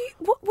 How are you?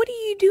 What are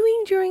you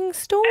doing during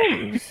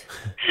storms?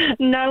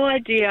 No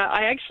idea.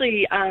 I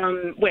actually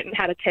went and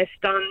had a test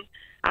done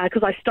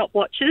because I stop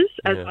watches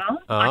as well.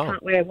 I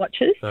can't wear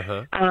watches.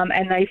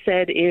 And they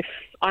said if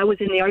I was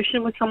in the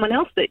ocean with someone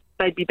else, that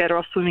they'd be better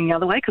off swimming the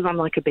other way because I'm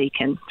like a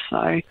beacon.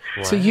 So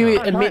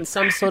you emit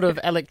some sort of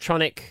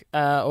electronic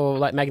or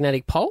like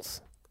magnetic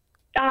pulse?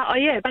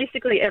 Yeah,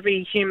 basically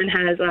every human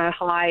has a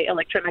high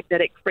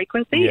electromagnetic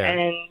frequency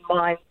and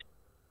mine's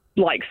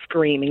like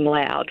screaming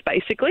loud,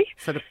 basically.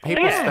 So do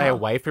people stay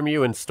away from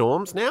you in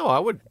storms now? I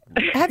would...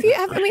 Have you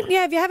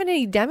had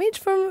any damage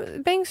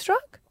from being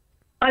struck?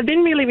 I've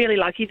been really, really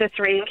lucky. The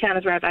 3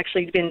 encounters where I've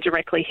actually been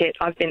directly hit,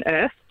 I've been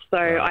earthed, so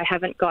I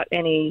haven't got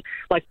any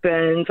like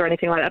burns or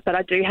anything like that. But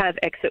I do have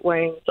exit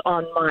wounds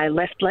on my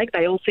left leg.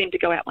 They all seem to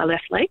go out my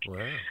left leg.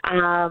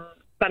 Wow.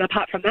 But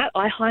apart from that,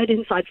 I hide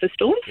inside for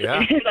storms, and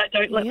I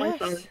don't let my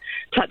son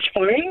touch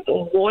phones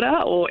or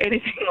water or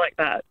anything like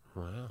that.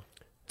 Wow.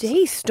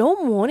 Gee,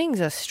 storm warnings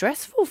are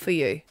stressful for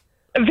you.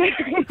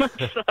 Very much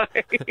so. Gotta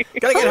get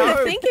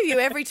home. Think of you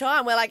every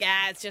time. We're like,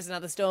 it's just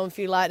another storm,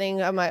 few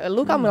lightning. I'm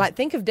like,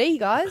 think of Dee,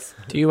 guys.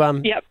 Do you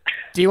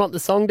Do you want the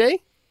song,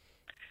 Dee?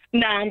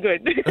 No, I'm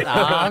good.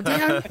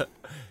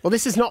 Well,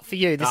 this is not for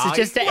you. This is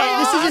just to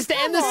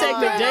end the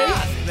segment, Dee.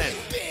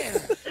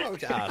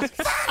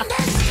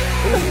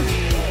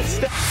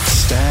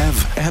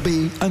 Stav,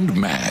 Abby, and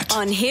Matt.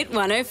 On Hit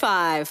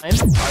 105.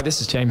 Hi,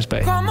 this is James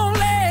Bay. Come on,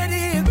 let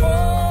it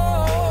go.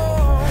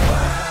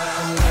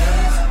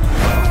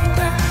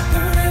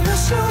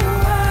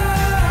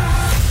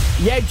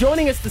 Yeah,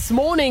 joining us this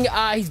morning,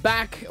 he's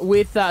back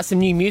with some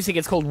new music.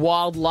 It's called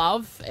Wild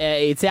Love.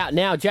 It's out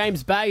now.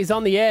 James Bay is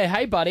on the air.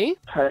 Hey, buddy.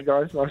 Hey,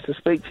 guys. Nice to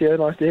speak to you.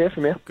 Nice to hear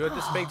from you. Good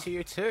to speak to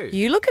you too.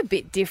 You look a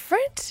bit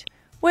different.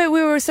 We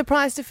were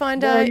surprised to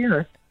find out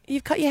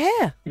you've cut your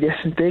hair. Yes,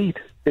 indeed.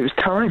 It was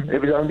time.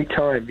 It was only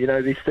time. You know,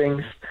 these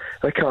things,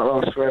 they can't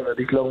last forever.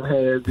 These long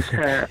hair, this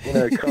hat,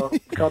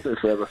 can't do it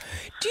forever.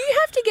 Do you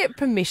have to get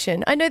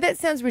permission? I know that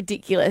sounds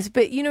ridiculous,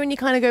 but, when you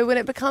kind of go, when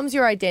it becomes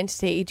your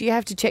identity, do you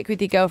have to check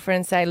with your girlfriend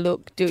and say,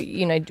 look,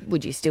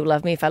 would you still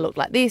love me if I look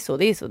like this or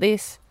this or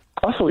this?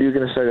 I thought you were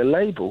going to say the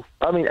label.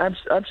 I mean,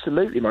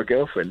 absolutely my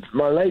girlfriend.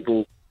 My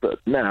label, but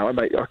now I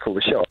call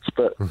the shots,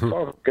 but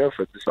my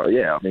girlfriend is like,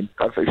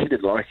 if she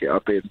didn't like it,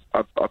 I'd be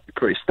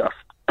pretty stuffed.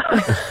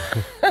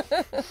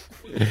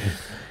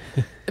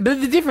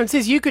 But the difference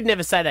is you could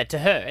never say that to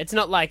her. It's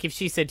not like if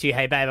she said to you,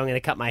 hey, babe, I'm going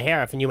to cut my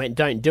hair off, and you went,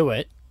 don't do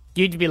it.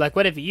 You'd be like,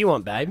 whatever you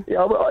want, babe.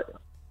 Yeah,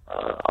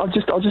 I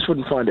just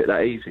wouldn't find it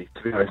that easy,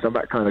 to be honest. I'm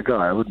that kind of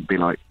guy. I wouldn't be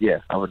like,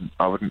 I wouldn't,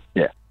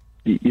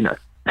 you know.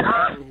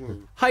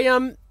 Hey,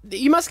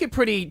 you must get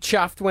pretty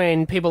chuffed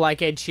when people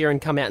like Ed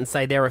Sheeran come out and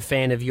say they're a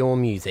fan of your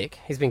music.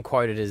 He's been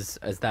quoted as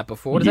that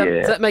before.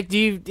 Does that make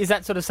is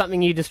that sort of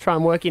something you just try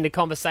and work into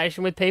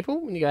conversation with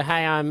people when you go,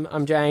 hey,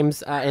 I'm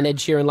James and Ed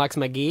Sheeran likes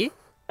my gear?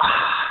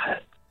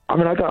 I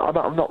mean,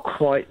 I'm not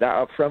quite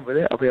that upfront with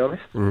it, I'll be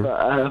honest.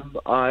 But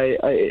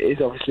it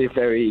is obviously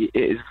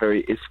it's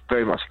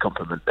very much a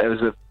compliment.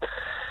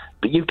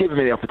 But you've given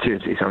me the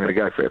opportunity, so I'm going to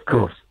go for it, of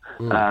course.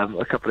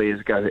 A couple of years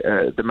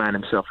ago, the man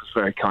himself was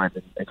very kind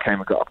and came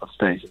and got up on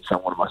stage and sang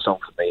one of my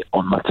songs for me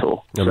on my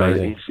tour.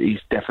 Amazing. So he's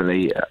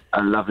definitely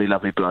a lovely,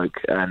 lovely bloke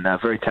and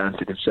very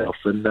talented himself.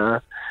 And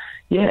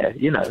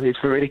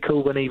it's really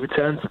cool when he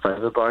returns the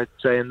favour by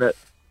saying that,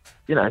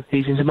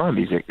 he's into my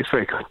music. It's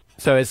very cool.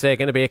 So is there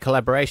going to be a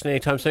collaboration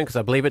anytime soon? Because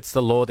I believe it's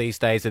the law these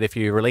days that if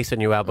you release a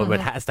new album, it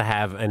has to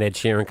have an Ed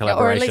Sheeran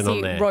collaboration on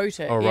there. Wrote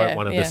it. Or wrote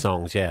one of the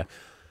songs,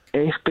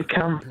 It's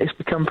become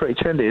pretty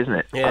trendy, isn't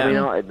it? Yeah. I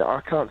mean,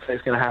 I can't say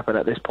it's going to happen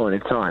at this point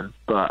in time,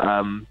 but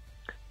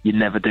you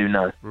never do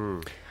know.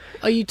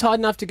 Are you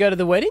tired enough to go to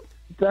the wedding?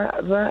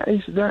 That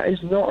is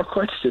not a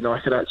question I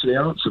could actually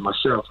answer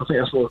myself. I think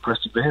that's more a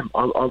question for him.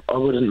 I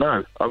wouldn't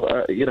know.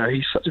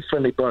 He's such a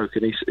friendly bloke,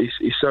 and he's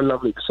so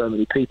lovely for so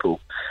many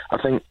people.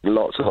 I think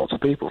lots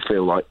of people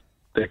feel like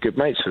they're good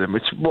mates with him,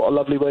 which what a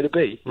lovely way to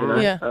be.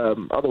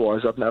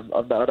 Otherwise, I'd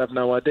have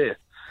no idea.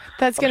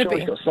 That's going to be.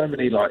 He's got so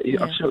many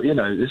I'm sure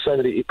there's so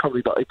many. He'd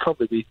probably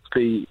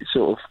be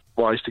sort of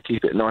wise to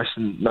keep it nice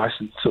and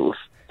sort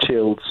of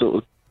chilled, sort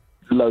of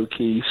low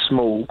key,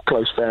 small,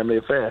 close family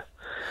affair.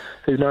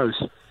 Who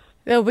knows?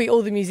 There'll be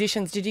all the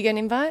musicians. Did you get an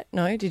invite?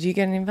 No. Did you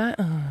get an invite?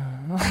 Oh.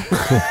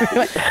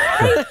 I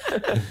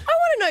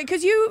want to know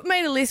because you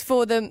made a list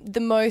for the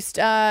most.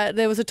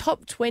 There was a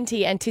top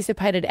 20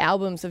 anticipated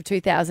albums of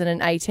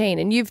 2018,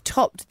 and you've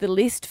topped the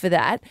list for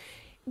that.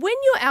 When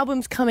your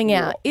album's coming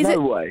out, is no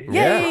it? way.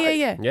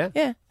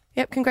 Yeah.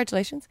 Yep,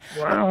 congratulations.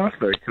 Wow, that's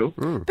very cool.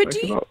 But do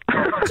you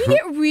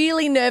get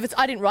really nervous?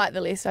 I didn't write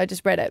the list, I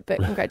just read it, but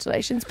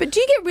congratulations. But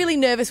do you get really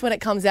nervous when it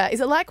comes out?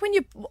 Is it like when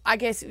you, I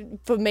guess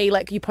for me,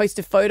 like you post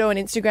a photo on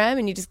Instagram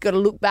and you just got to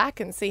look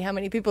back and see how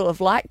many people have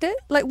liked it?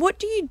 Like what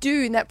do you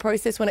do in that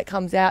process when it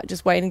comes out,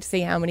 just waiting to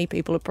see how many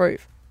people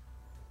approve?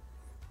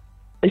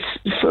 It's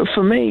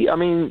for me. I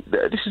mean,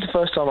 this is the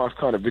first time I've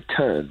kind of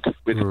returned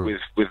with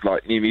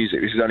like new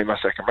music. This is only my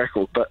second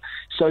record, but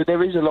so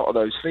there is a lot of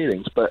those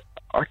feelings. But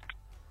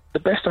the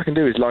best I can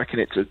do is liken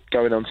it to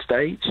going on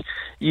stage.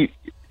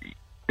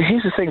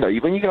 Here's the thing, though.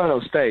 When you're going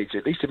on stage,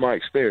 at least in my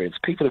experience,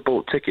 people have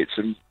bought tickets,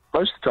 and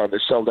most of the time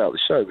they've sold out the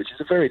show, which is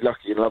a very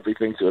lucky and lovely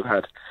thing to have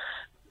had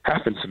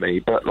happen to me.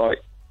 But like,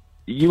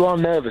 you are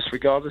nervous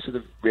regardless of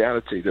the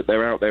reality that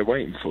they're out there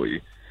waiting for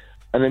you.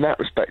 And in that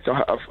respect,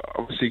 I've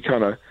obviously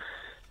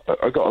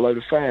I got a load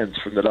of fans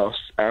from the last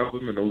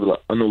album and all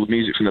the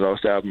music from the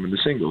last album and the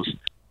singles.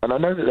 And I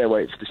know that they're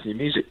waiting for this new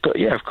music, but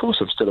yeah, of course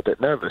I'm still a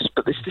bit nervous.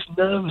 But there's this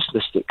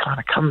nervousness that kind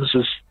of comes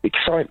as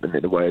excitement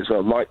in a way as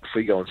well, like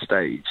before you go on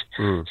stage.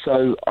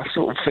 So I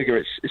sort of figure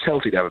it's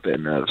healthy to have a bit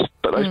of nerves.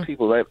 But those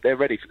people, they're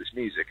ready for this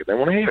music and they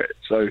want to hear it.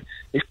 So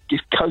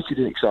it's coated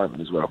in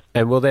excitement as well.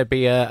 And will there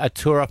be a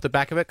tour off the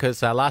back of it?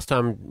 Because last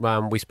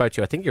time we spoke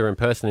to you, I think you were in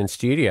person in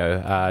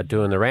studio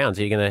doing the rounds.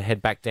 Are you going to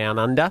head back down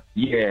under?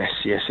 Yes,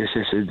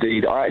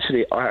 indeed. I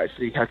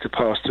actually had to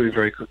pass through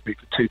very quickly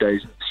for 2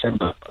 days in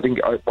December. I think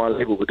my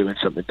label were doing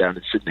something down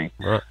in Sydney.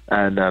 Right.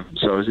 And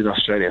so I was in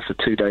Australia for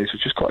 2 days,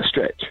 which was quite a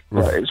stretch.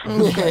 Right. It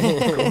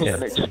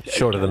was yeah.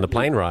 Shorter than the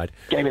plane ride.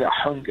 Gave me that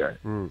hunger.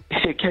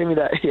 It gave me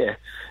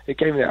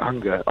that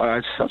hunger. I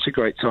had such a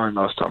great time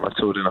last time I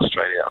toured in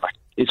Australia.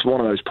 It's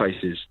one of those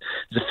places.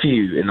 There's a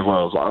few in the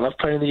world. Like, I love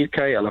playing in the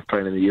UK. I love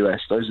playing in the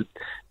US. Those are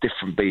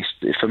different beasts.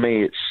 For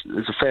me,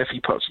 there's a fair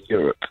few parts of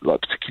Europe,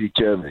 like particularly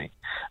Germany,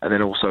 and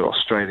then also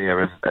Australia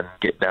and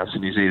get down to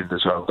New Zealand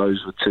as well.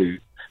 Those were two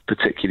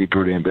particularly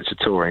brilliant bits of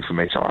touring for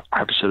me. So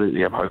I'm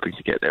hoping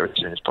to get there as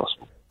soon as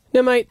possible.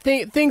 Now, mate,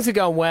 things are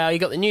going well. You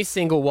got the new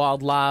single,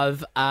 Wild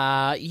Love.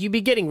 You'll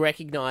be getting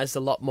recognised a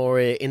lot more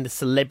in the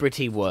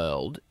celebrity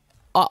world.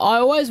 I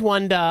always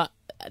wonder,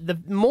 the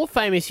more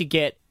famous you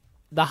get,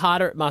 the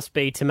harder it must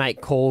be to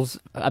make calls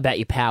about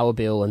your power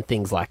bill and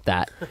things like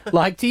that.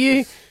 Like, do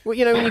you, when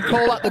you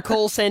call up the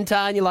call centre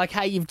and you're like,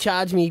 hey, you've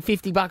charged me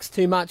 $50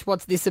 too much,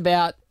 what's this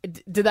about?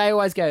 Do they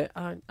always go,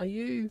 are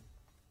you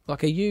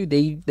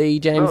the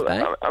James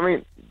Bay? I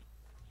mean,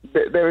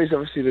 there is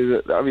obviously,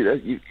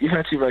 you've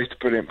actually raised a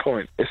brilliant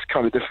point. It's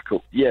kind of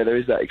difficult. Yeah, there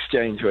is that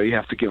exchange where you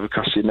have to give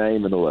across your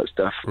name and all that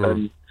stuff.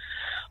 And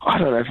I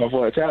don't know if I've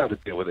worked out how to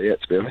deal with it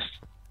yet, to be honest.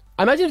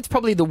 I imagine it's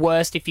probably the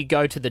worst if you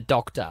go to the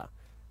doctor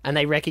and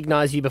they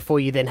recognise you before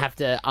you then have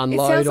to unload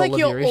all of your issues. It sounds like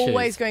you're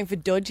always going for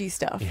dodgy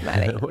stuff,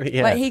 Matty.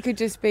 Yeah. Like he could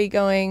just be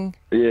going...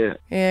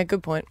 Yeah,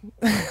 good point.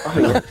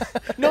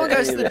 No one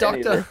goes to the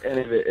doctor.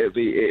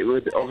 It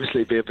would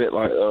obviously be a bit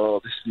like,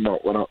 this is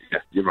not what yeah,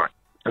 you're right.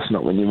 That's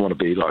not when you want to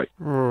be like,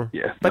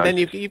 But then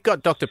you've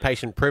got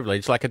doctor-patient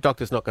privilege. Like a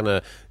doctor's not going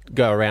to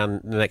go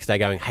around the next day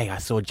going, hey, I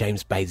saw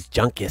James Bay's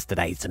junk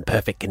yesterday. It's in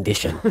perfect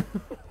condition.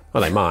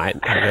 Well, they might.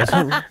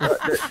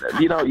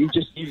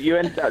 You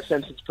ended that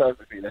sentence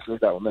perfectly. Let's leave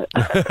that one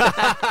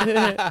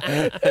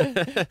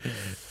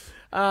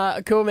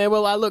there. Cool, man.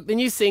 Well, look, the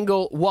new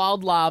single,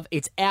 Wild Love,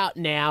 it's out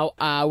now.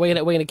 We're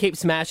gonna keep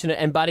smashing it.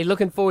 And, buddy,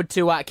 looking forward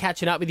to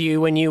catching up with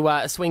you when you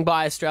swing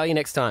by Australia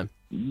next time.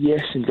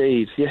 Yes,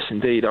 indeed.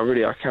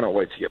 I cannot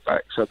wait to get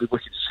back. So I'll be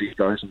wicked to see you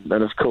guys. And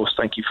of course,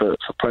 thank you for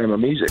playing my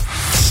music.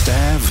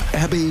 Stav,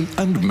 Abby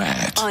and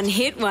Matt. On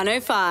Hit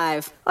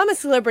 105. I'm a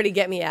Celebrity,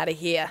 Get Me Out of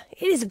Here.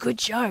 It is a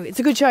good show. It's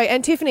a good show.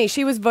 And Tiffany,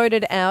 she was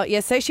voted out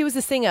yesterday. She was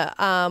a singer.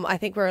 I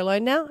Think We're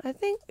Alone Now, I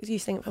think. You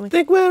sing it for me.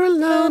 Think we're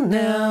alone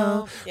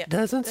now. Yeah.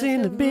 Doesn't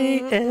seem to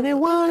be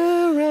anyone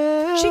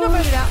around. She got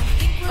voted out.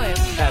 Oh, yeah.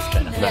 That's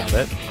better.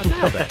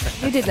 Nailed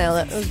it. You did nail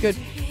it. It was good.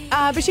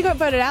 But she got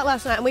voted out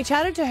last night, and we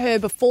chatted to her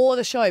before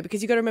the show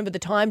because you got to remember the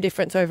time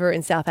difference over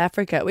in South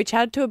Africa. We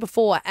chatted to her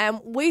before, and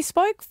we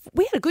spoke.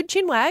 We had a good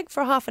chin wag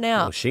for half an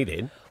hour. Well, she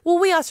did. Well,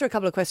 we asked her a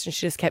couple of questions.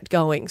 She just kept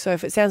going. So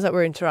if it sounds like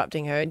we're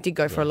interrupting her, it did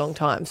go for a long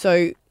time.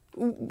 So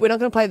we're not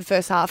going to play the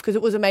first half because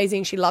it was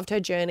amazing. She loved her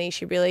journey.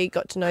 She really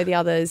got to know the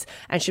others,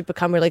 and she'd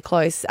become really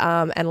close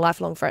and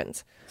lifelong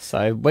friends.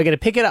 So we're going to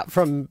pick it up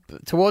from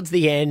towards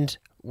the end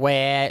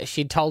where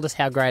she told us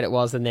how great it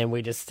was, and then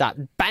we just start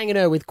banging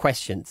her with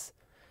questions.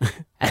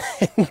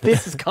 And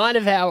this is kind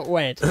of how it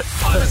went.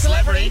 I'm a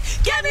celebrity.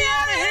 Get me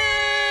out of here!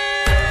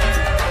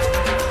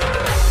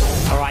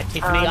 All right,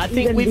 Tiffany, I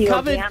think we've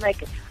covered...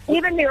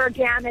 Even the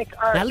organic...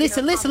 Now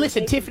listen,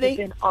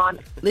 Tiffany.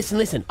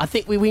 Listen. I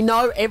think we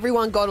know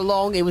everyone got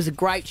along. It was a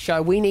great show.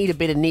 We need a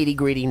bit of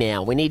nitty-gritty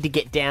now. We need to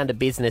get down to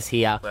business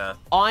here. Yeah.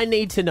 I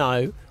need to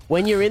know,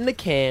 when you're in the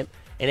camp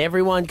and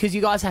everyone... Because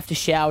you guys have to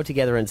shower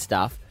together and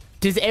stuff.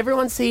 Does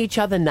everyone see each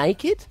other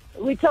naked?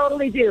 We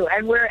totally do.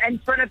 And we're in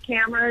front of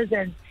cameras,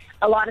 and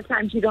a lot of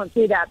times you don't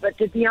see that. But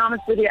to be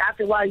honest with you,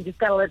 after a while, you just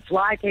got to let it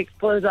fly, take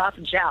clothes off,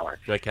 and shower.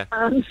 Okay.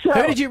 Who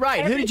did you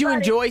rate? Who did you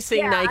enjoy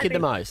seeing naked the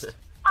most?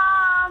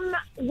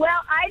 Well,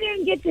 I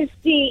didn't get to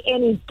see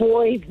any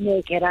boys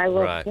naked, I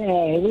will Right.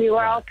 say. We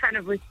were all kind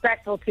of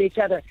respectful to each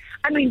other.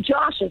 I mean,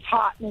 Josh is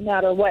hot no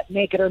matter what,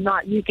 naked or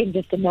not. You can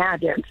just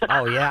imagine.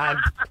 Oh, yeah.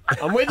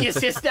 I'm with you,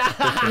 sister.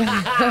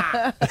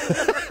 So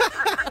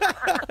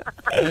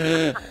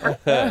I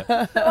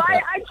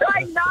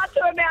try not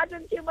to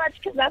imagine too much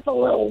because that's a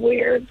little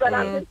weird, but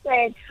I'm just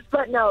saying.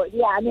 But no,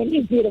 yeah, I mean,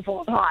 he's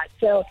beautiful and hot.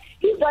 So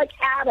he's like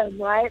Adam,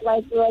 right?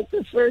 Like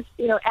the first,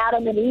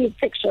 Adam and Eve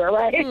picture,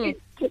 right? He's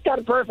just kind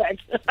of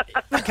perfect.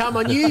 Come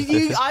on,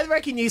 you. I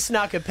reckon you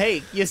snuck a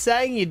peek. You're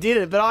saying you did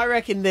it, but I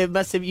reckon you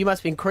must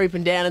have been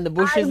creeping down in the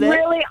bushes there.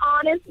 Really,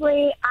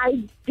 honestly,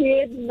 I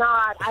did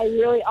not. I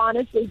really,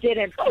 honestly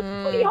didn't.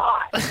 It's pretty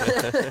hot.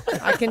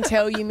 I can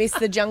tell you missed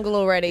the jungle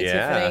already,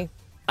 Yeah. Tiffany.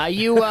 Are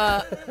you?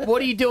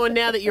 What are you doing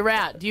now that you're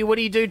out? What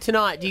do you do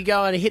tonight? Do you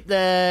go and hit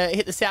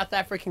the South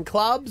African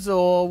clubs,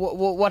 or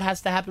what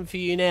has to happen for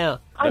you now?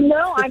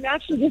 No, I'm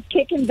actually just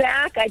kicking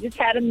back. I just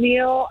had a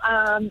meal,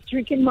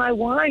 drinking my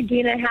wine,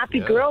 being a happy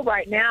girl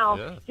right now.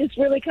 Yeah. Just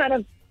really kind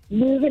of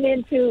moving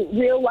into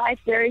real life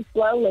very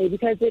slowly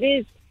because it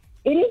is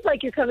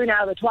like you're coming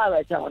out of the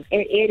Twilight Zone.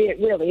 It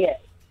really is.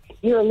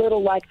 You're a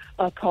little like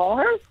a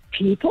car,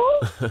 people,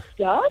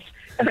 stuff.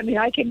 I mean,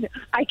 I can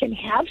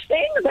have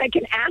things. I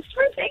can ask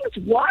for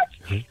things. What?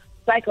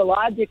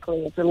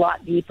 Psychologically, it's a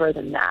lot deeper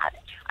than that.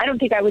 I don't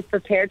think I was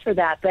prepared for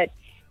that, but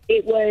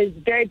it was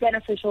very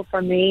beneficial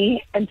for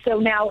me. And so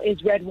now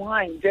is red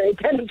wine very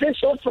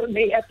beneficial for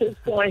me at this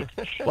point.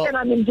 Well, and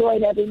I'm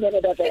enjoying every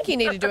minute of it. I think you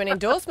need to do an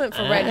endorsement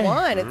for red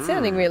wine. It's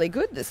sounding really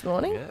good this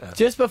morning.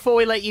 Just before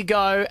we let you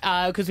go,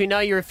 because we know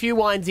you're a few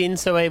wines in,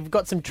 so we've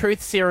got some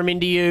truth serum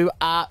into you.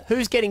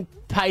 Who's getting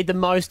paid the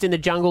most in the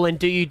jungle, and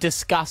do you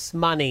discuss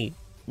money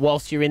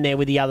whilst you're in there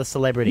with the other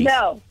celebrities?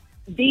 No.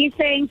 These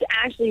things,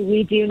 actually,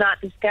 we do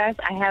not discuss.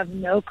 I have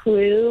no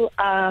clue.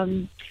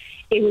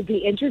 It would be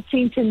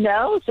interesting to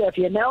know. So if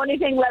you know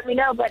anything, let me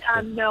know. But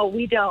no,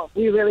 we don't.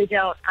 We really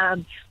don't.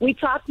 We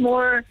talk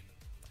more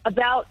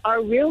about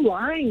our real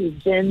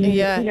lives and, the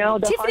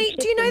Tiffany,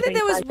 do you know that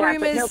there was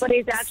rumours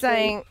nobody's actually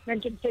saying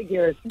mentioned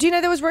figures. Do you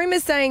know there was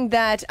rumours saying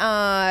that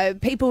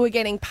people were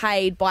getting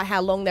paid by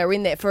how long they were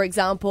in there? For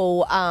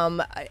example,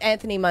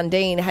 Anthony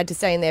Mundine had to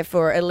stay in there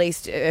for at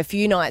least a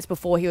few nights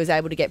before he was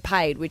able to get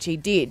paid, which he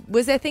did.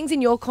 Was there things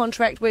in your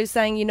contract where you're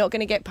saying you're not going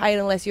to get paid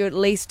unless you at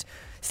least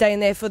stay in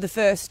there for the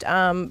first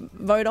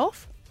vote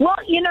off? Well,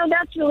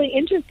 that's really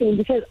interesting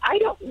because I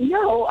don't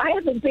know. I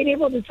haven't been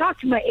able to talk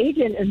to my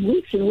agent in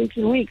weeks and weeks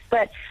and weeks.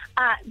 But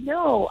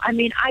no, I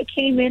mean, I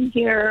came in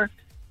here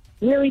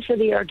really for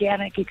the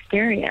organic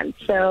experience.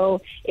 So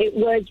it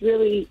was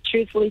really,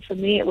 truthfully for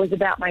me, it was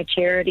about my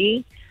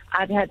charity.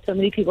 I've had so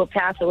many people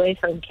pass away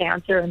from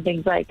cancer and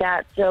things like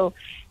that. So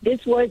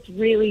this was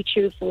really,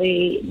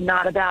 truthfully,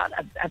 not about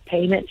a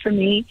payment for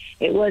me.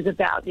 It was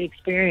about the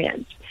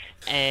experience.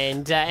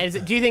 And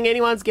do you think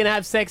anyone's going to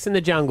have sex in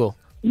the jungle?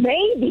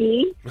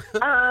 Maybe.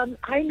 I'm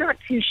not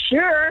too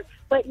sure.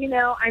 But,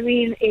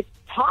 it's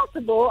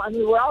possible. I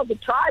mean, we're all the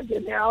tribes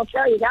in there, I'll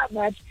tell you that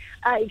much.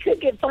 It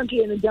could get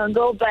funky in the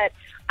jungle. But,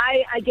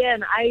 I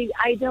don't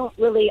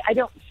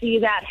see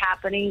that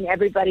happening.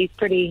 Everybody's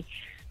pretty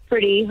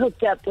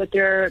hooked up with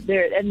their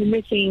and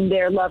missing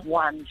their loved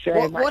ones.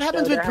 What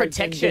happens with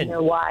protection?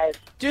 Their wives.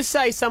 Just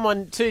say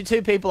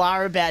two people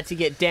are about to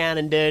get down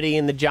and dirty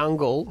in the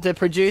jungle. Do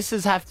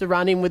producers have to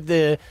run in with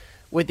the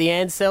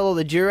Ansel or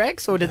the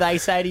Durex, or do they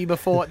say to you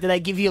before? Do they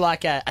give you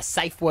like a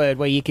safe word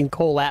where you can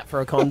call out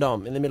for a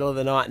condom in the middle of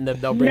the night and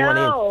they'll bring one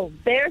in? No,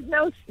 there's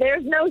no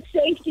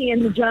safety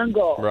in the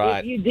jungle. Right.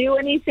 If you do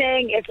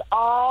anything, it's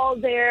all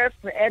there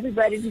for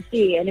everybody to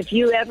see. And if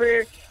you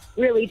ever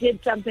really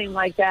did something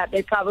like that,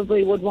 they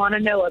probably would want to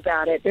know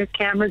about it. There's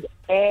cameras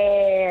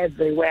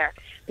everywhere.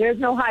 There's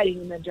no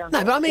hiding in the jungle.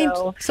 No, but I mean,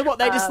 so what?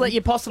 They just let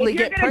you possibly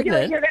get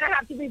pregnant? You're going to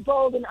have to be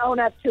bold and own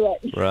up to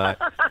it. Right.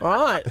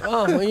 Right.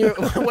 Oh, when you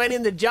went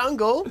in the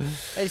jungle,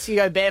 you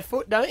go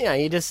barefoot, don't you?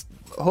 You just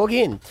hook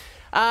in.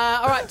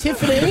 All right,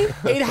 Tiffany,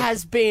 it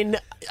has been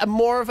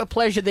more of a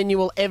pleasure than you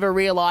will ever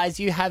realise.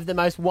 You have the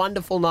most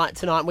wonderful night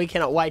tonight. We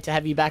cannot wait to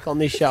have you back on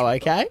this show,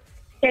 okay?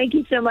 Thank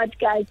you so much,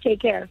 guys. Take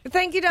care.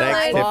 Thank you, darling.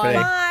 Thanks, Tiffany.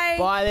 Bye.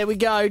 Bye. There we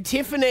go.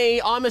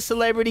 Tiffany, I'm a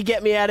Celebrity.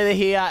 Get me out of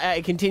here.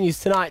 It continues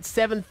tonight,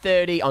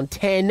 7:30 on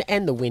 10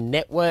 and the Win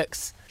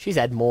Networks. She's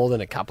had more than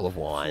a couple of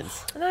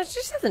wines. No, she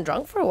just hasn't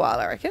drunk for a while,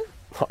 I reckon.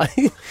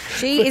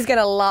 She is going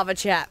to love a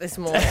chat this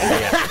morning.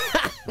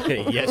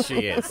 Yes, she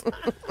is.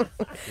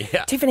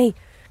 Yeah. Tiffany,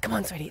 come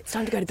on, sweetie. It's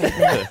time to go to bed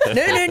now.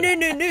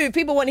 No.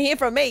 People want to hear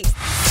from me.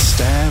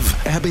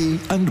 Stav, Abby,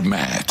 and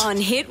Matt. On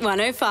Hit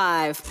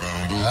 105.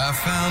 I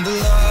found a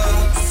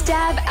love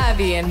Stav,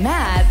 Abby, and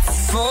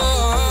Matt's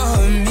for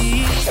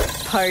me.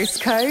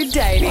 postcode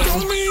dating.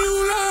 Tell me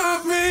you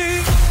love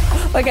me.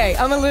 Okay,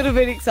 I'm a little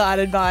bit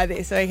excited by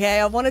this,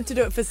 okay? I wanted to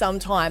do it for some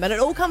time, and it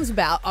all comes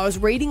about, I was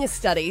reading a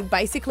study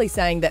basically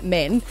saying that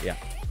men,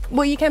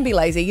 well, you can be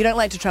lazy, you don't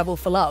like to travel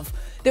for love.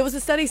 There was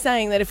a study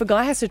saying that if a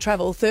guy has to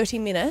travel 30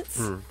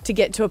 minutes to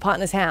get to a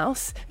partner's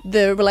house,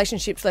 the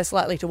relationship's less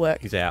likely to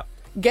work. He's out.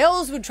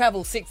 Girls would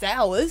travel 6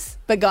 hours,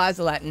 but guys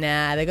are like,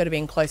 nah, they've got to be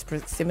in close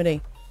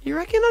proximity. You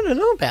reckon? I don't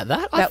know about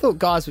that. I thought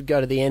guys would go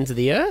to the ends of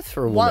the earth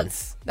for a woman.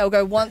 Once. They'll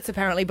go once,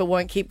 apparently, but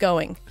won't keep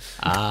going. Is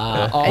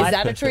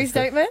that a true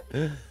statement?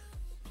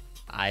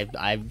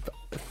 I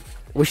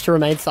wish to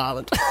remain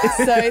silent.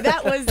 So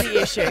that was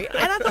the issue. And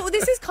I thought, well,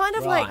 this is kind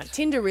of like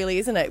Tinder, really,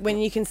 isn't it? When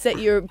you can set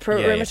your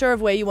perimeter of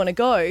where you want to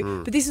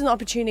go. But this is an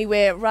opportunity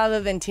where, rather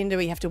than Tinder,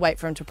 we have to wait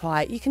for him to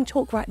apply. You can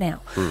talk right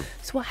now.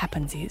 So what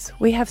happens is,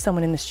 we have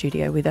someone in the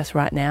studio with us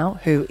right now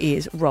who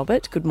is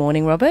Robert. Good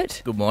morning,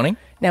 Robert. Good morning.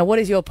 Now, what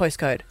is your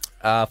postcode?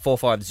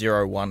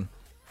 4501.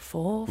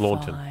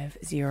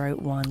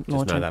 4501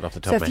 Lawnton. know that off the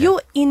top so of my if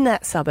you're in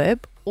that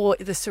suburb or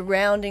the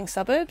surrounding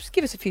suburbs,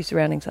 give us a few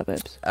surrounding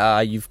suburbs.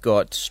 You've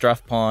got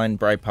Strathpine,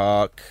 Bray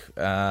Park.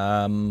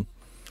 What's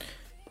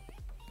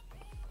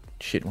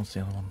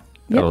the other one?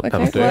 Yep,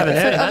 okay. So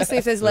honestly,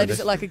 if there's ladies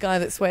that like a guy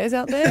that swears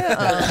out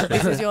there,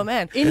 this is your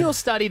man. In your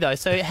study, though,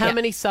 so how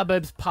many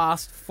suburbs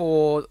past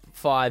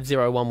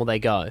 4501 will they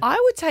go?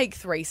 I would take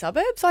 3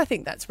 suburbs. I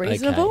think that's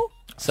reasonable. Okay.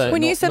 So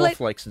when you said North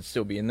Lakes would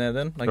still be in there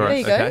then. I guess. There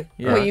you go. Okay.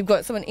 Yeah. Well, you've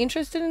got someone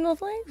interested in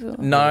North Lakes? Or?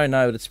 No,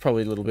 but it's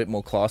probably a little bit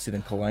more classy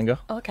than Kalanga.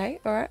 Okay,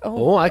 all right.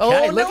 Oh, okay.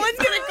 Oh, no one's going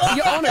to go.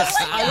 You're honest.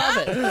 I love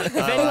it.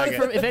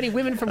 If any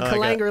women from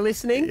Kalanga are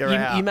listening,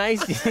 you may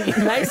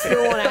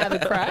still want to have a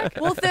crack.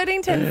 Well,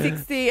 13 10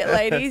 60,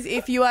 ladies,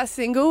 if you are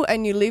single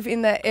and you live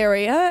in that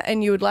area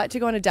and you would like to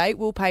go on a date,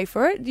 we'll pay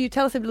for it. Do you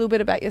tell us a little bit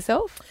about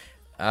yourself?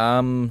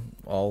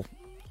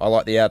 I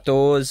like the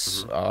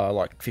outdoors. I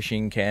like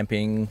fishing,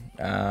 camping.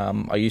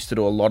 I used to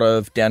do a lot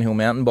of downhill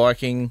mountain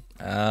biking.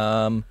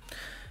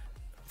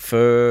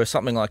 For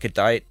something like a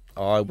date,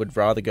 I would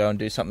rather go and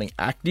do something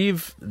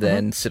active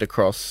than sit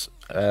across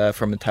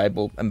from a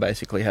table and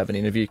basically have an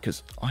interview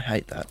because I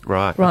hate that.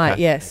 Right.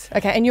 Okay. Yes.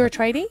 Okay, and you're a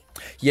tradie?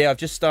 Yeah, I've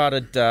just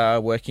started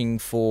working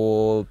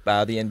for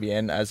the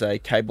NBN as a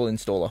cable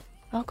installer.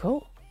 Oh,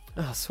 cool.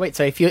 Oh, sweet.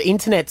 So if your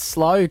internet's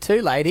slow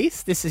too,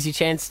 ladies, this is your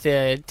chance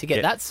to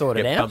get that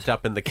sorted Get out. bumped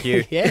up in the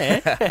queue.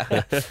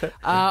 Yeah.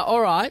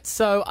 All right.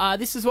 So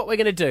this is what we're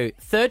going to do.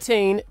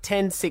 13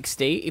 10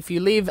 60. If you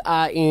live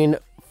in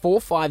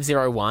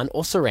 4501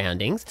 or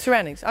surroundings.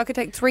 Surroundings. I could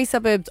take 3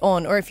 suburbs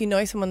on, or if you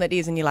know someone that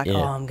is and you're like,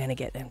 I'm going to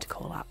get them to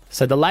call up.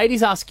 So the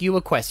ladies ask you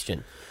a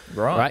question.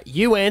 Right.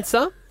 You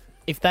answer.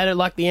 If they don't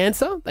like the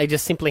answer, they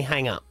just simply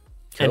hang up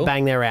and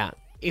bang, they're out.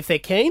 If they're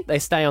keen, they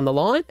stay on the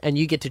line, and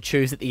you get to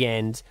choose at the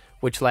end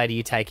which lady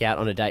you take out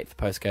on a date for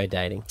postcode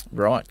dating.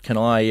 Right. Can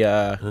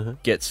I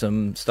get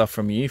some stuff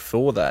from you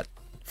for that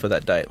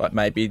date? Like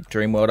maybe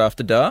Dreamworld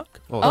After Dark?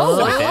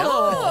 Okay.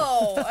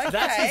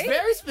 That's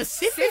very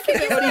specific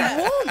about what he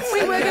wants.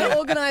 We were going to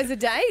organise a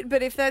date,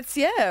 but if that's,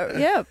 We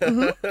were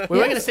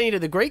going to send you to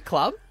the Greek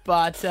club,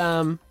 but...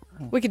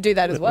 we could do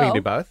that as well. We can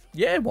do both.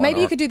 Yeah, why Maybe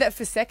not? you could do that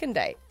for second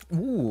date.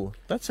 Ooh,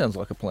 that sounds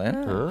like a plan.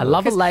 I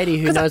love a lady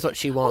who knows what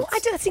she wants. I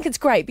just think it's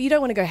great, but you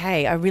don't want to go,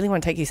 hey, I really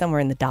want to take you somewhere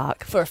in the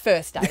dark for a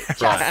first date.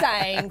 Just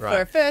saying,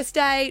 for a first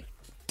date.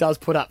 Does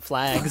put up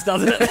flags,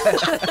 doesn't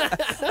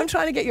it? I'm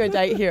trying to get you a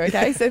date here,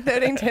 okay? So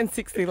 13 10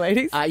 60,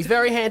 ladies. He's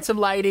very handsome,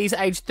 ladies,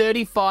 aged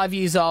 35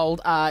 years old,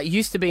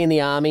 used to be in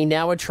the army,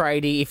 now a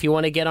tradie. If you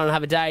want to get on and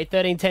have a date,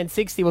 13 10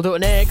 60, we'll do it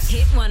next.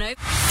 Hit 105.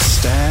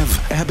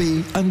 Stav,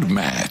 Abby, and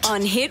Matt.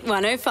 On Hit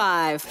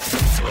 105.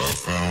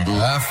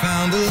 I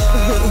found a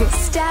love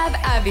Stav,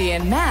 Abby,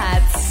 and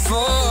Matt's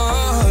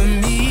for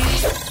me.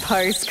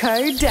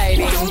 postcode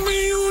dating. Tell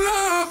me you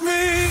love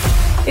me.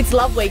 It's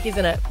Love Week,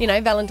 isn't it? You know,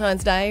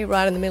 Valentine's Day,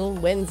 right in the middle,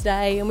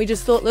 Wednesday, and we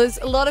just thought there's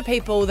a lot of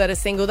people that are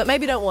single that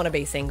maybe don't want to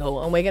be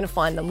single, and we're going to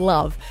find them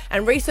love.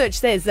 And research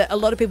says that a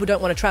lot of people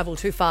don't want to travel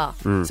too far.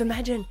 So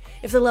imagine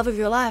if the love of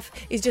your life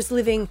is just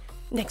living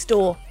next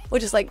door or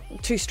just like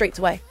 2 streets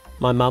away.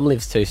 My mum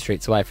lives 2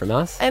 streets away from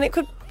us. And it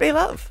could be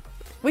love.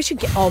 We should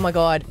get... Oh, my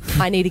God.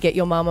 I need to get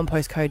your mum on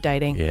postcode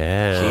dating.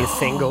 Yeah. She's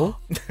single.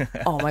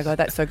 Oh, my God.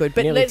 That's so good.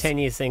 But Nearly 10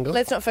 years single.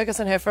 Let's not focus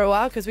on her for a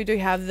while because we do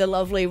have the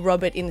lovely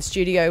Robert in the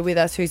studio with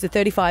us, who's a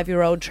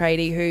 35-year-old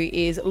tradie who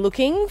is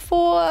looking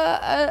for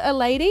a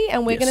lady,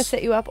 and we're going to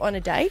set you up on a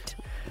date.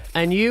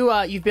 And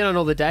you've been on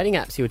all the dating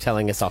apps you were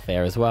telling us off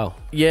air as well.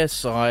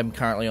 Yes, I'm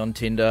currently on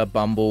Tinder,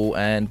 Bumble,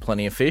 and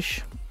Plenty of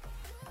Fish.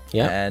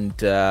 Yeah.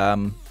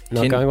 And...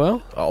 Not going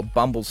well? Oh,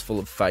 Bumble's full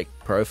of fake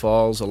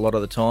profiles a lot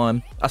of the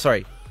time.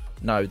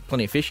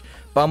 Plenty of Fish.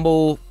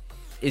 Bumble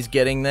is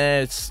getting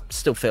there. It's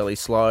still fairly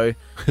slow.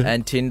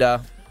 And Tinder,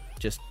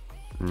 just,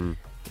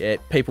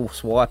 people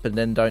swipe and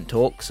then don't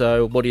talk.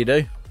 So what do you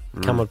do?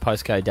 Come on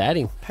postcode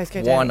dating.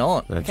 Postcode Why dating.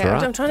 not? That's Okay,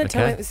 right. I'm trying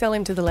to sell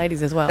him to the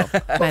ladies as well.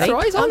 Matty.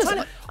 right, he's honest.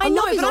 I know,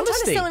 love his but I'm trying to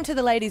honesty. sell him to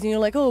the ladies, and you're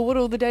like, oh, what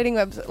are all the dating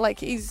apps? Like,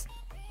 he's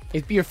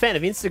You're a fan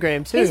of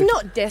Instagram too. He's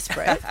not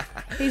desperate.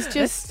 He's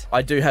just...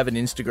 I do have an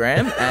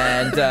Instagram,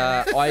 and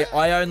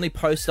I only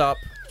post up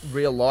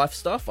real life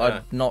stuff.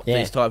 I'm not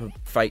this type of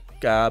fake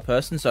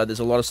person, so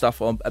there's a lot of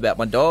stuff about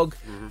my dog.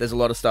 There's a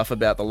lot of stuff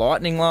about the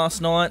lightning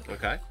last night.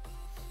 Okay.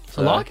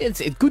 I like it.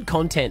 It's good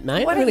content,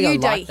 mate. Why I don't really you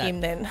like date that.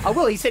 him then? Oh,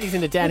 well, he said he's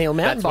in the downhill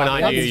mountain That's when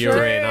bike. I knew you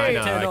were in. I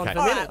know. Turn on Okay. for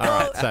a minute. All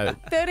right. So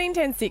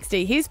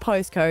 131060. His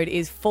postcode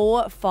is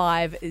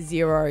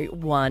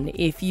 4501.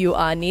 If you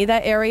are near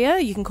that area,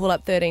 you can call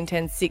up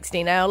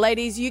 131060. Now,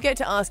 ladies, you get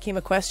to ask him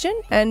a question,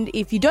 and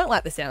if you don't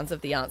like the sounds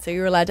of the answer,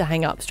 you're allowed to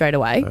hang up straight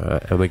away.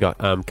 and we got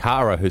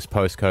Cara, whose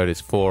postcode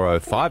is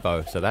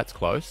 4050. So that's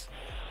close.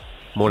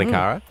 Morning,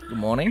 Cara. Good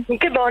morning.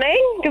 Good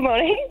morning. Good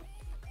morning.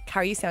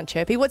 Cara, you sound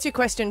chirpy. What's your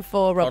question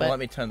for Robert? Let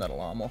me turn that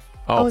alarm off.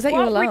 Oh, is that your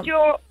What alarm? would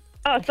your...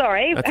 Oh,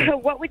 sorry. That's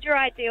it. What would your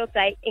ideal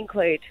date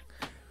include?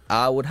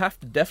 Would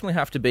definitely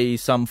have to be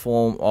some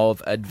form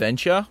of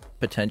adventure,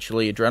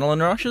 potentially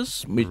adrenaline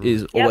rushes, which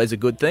is always a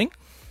good thing.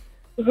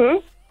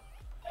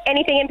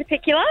 Anything in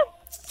particular?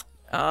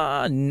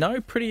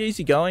 No, pretty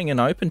easy going and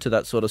open to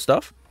that sort of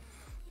stuff.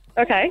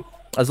 Okay.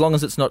 As long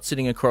as it's not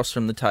sitting across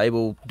from the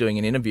table doing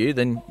an interview,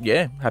 then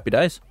yeah, happy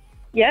days.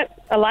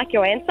 Yep. I like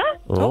your answer.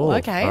 Oh,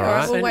 okay. All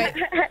right. Well, wait.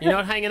 You're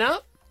not hanging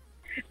up?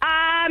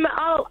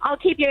 I'll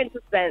keep you in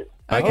suspense.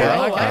 Okay.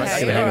 Oh, Okay.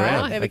 okay. Hang All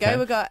around. right. There we Okay. go.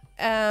 We've got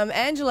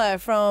Angela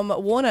from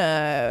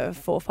Warner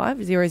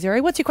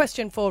 4500. What's your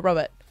question for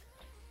Robert?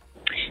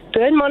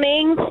 Good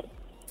morning.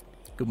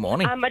 Good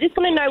morning. I just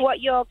want to know what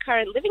your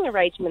current living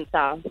arrangements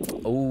are.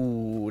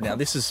 Oh, now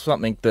this is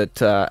something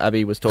that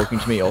Abby was talking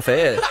to me off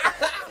air.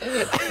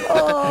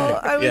 Oh,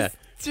 I was Yeah. just...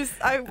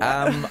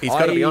 He's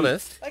got to be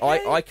honest.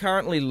 I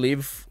currently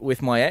live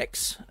with my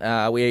ex.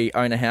 We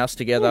own a house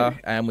together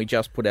and we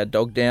just put our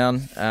dog down.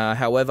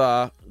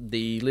 However,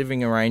 the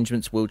living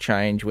arrangements will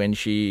change when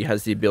she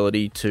has the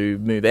ability to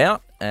move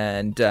out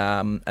and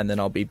then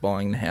I'll be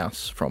buying the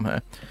house from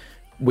her.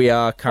 We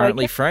are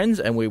currently friends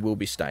and we will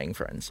be staying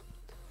friends.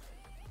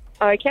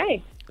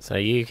 Okay. So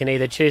you can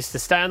either choose to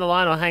stay on the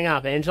line or hang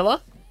up,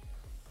 Angela.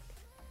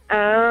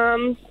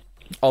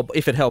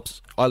 If it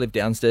helps, I live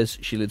downstairs,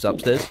 she lives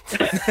upstairs.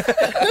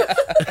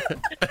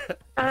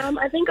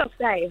 I think I'll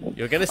stay.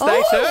 You're going to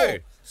stay too.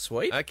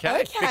 Sweet.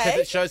 Okay. Because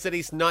it shows that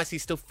he's nice.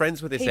 He's still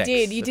friends with his He ex.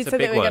 did. You did That's say a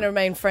that big we we're going to one.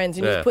 remain friends,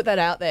 and you Yeah. put that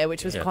out there,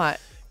 which was quite...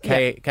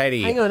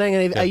 Katie. Hang on.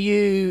 Yeah. Are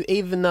you,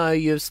 even though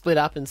you've split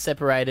up and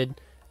separated,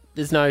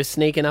 there's no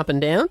sneaking up and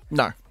down?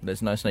 No,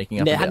 there's no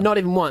sneaking up and down. Not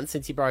even once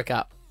since you broke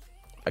up?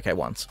 Okay,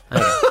 once.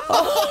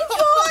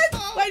 Oh,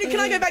 God! Wait, can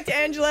I go back to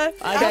Angela?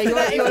 After you that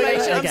want-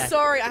 information, okay. I'm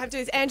sorry, I have to do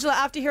this. Angela,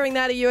 after hearing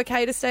that, are you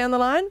okay to stay on the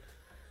line?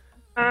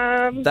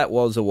 That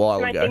was a while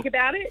Can I ago. think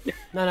about it?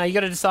 No, you got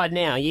to decide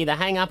now. You either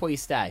hang up or you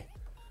stay.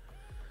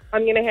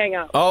 I'm going to hang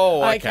up.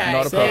 Oh, okay. Okay.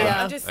 Not a So, problem.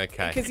 I'm just,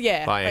 Okay. Because,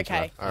 yeah, Bye, Angela.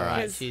 okay. All right.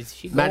 Because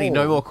She's Maddie,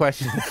 no gone. more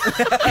questions.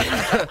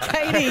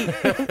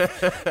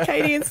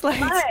 Katie in Slates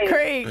Hi.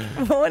 Creek.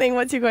 Morning,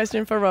 what's your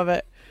question for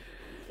Robert?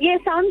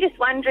 Yes, I'm just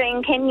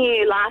wondering, can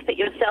you laugh at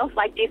yourself?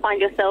 Like, do you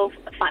find yourself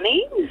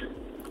funny?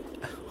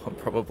 I'm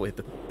probably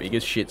the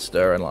biggest shit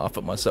stirrer and laugh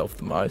at myself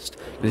the most.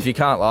 Because if you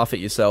can't laugh at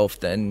yourself,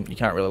 then you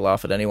can't really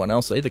laugh at anyone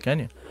else either, can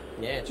you?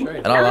 Yeah, true.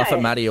 And I laugh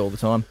at Maddie all the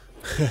time.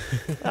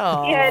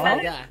 Oh,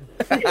 Yeah,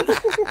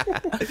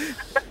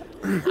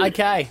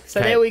 Okay, so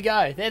Okay. there we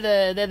go.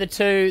 They're the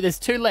two. There's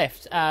two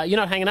left. You're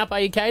not hanging up, are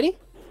you, Katie?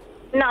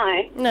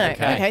 No. No.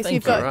 Okay, so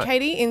you've got Alright.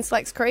 Katie in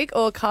Slacks Creek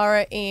or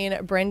Cara in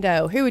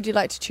Brendale. Who would you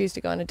like to choose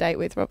to go on a date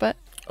with, Robert?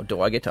 Do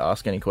I get to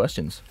ask any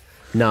questions?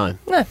 No.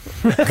 No.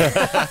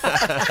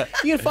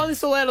 You're gonna find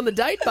this all out on the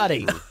date,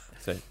 buddy.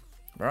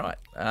 Right.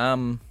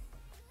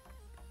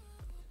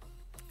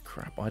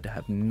 Crap, I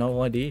have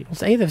no idea.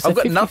 It's either. I've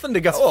got nothing to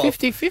go off.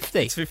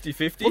 50-50. It's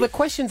 50-50. Well, the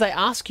questions they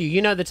ask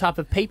you know the type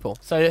of people.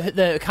 So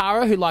the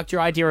Cara who liked your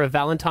idea of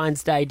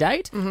Valentine's Day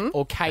date,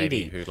 or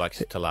Katie. Who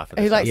likes to laugh at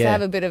Who likes to Yeah.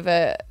 have a bit of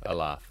a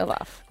laugh.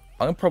 laugh.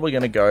 I'm probably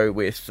going to go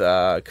with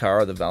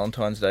Cara, the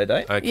Valentine's Day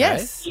date. Okay.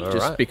 Yes. All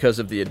Just right. because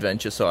of the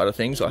adventure side of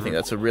things. I think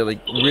that's a really,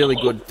 really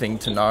good thing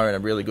to know and a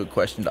really good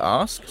question to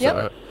ask. Yep.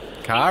 So,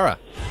 Cara,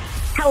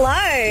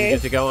 Hello. you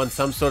get to go on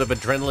some sort of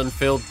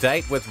adrenaline-filled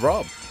date with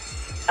Rob.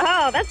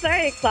 Oh, that's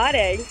very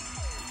exciting.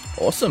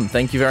 awesome.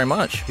 Thank you very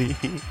much. No,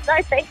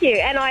 thank you.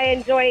 And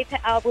I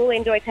will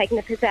enjoy taking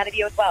the piss out of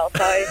you as well.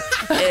 So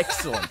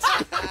Excellent.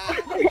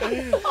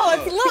 Oh,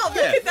 it's love.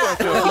 Look at that.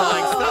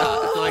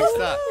 Flying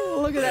start.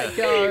 Look at that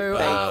go.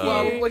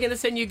 Well, we're going to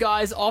send you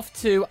guys off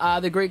to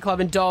the Greek Club.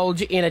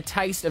 Indulge in a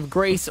taste of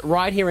Greece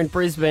right here in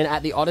Brisbane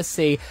at the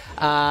Odyssey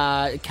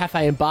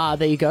Cafe and Bar.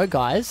 There you go,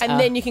 guys. And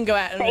then you can go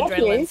out on an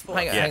adrenaline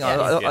sport. Hang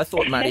on. I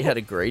thought Maddie had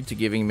agreed to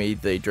giving me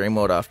the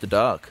Dreamworld After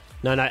Dark.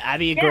 No,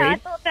 Abby yeah, agreed. I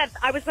thought that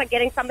I was like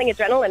getting something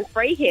adrenaline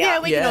free here. Yeah,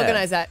 we Yeah. can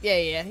organise that.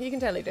 Yeah. You can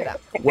totally do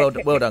that. Well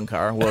done,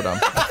 Cara. Well done.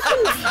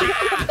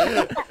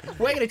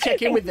 We're going to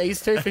check in with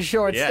these two for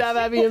sure. It's Yes. Stav,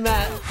 Abby and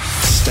Matt.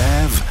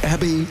 Stav,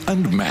 Abby,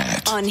 and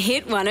Matt. On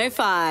Hit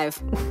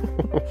 105.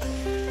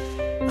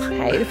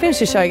 Hey, to finish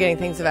the show, getting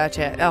things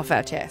off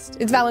our chest.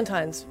 It's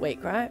Valentine's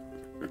week, right?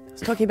 I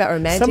was talking about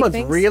romantic Someone's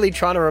things. really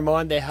trying to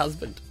remind their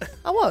husband.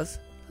 I was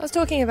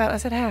talking about, I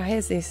said,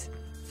 here's this.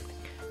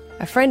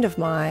 A friend of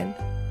mine,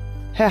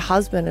 her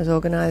husband has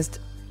organised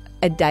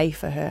a day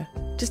for her.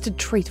 Just a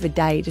treat of a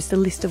day, just a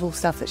list of all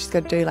stuff that she's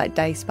got to do, like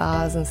day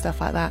spas and stuff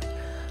like that.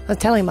 I was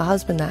telling my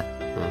husband that.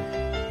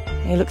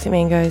 And he looks at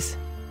me and goes,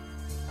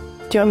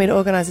 do you want me to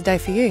organise a day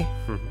for you?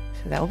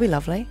 So that will be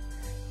lovely.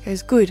 He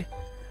goes, good.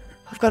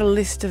 I've got a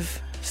list of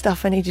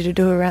stuff I need you to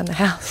do around the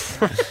house.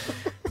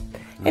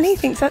 And he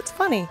thinks that's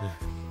funny.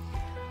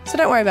 So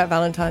don't worry about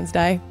Valentine's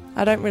Day.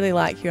 I don't really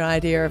like your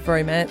idea of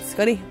romance,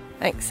 Scotty.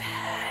 Thanks.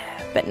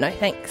 But no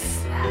thanks.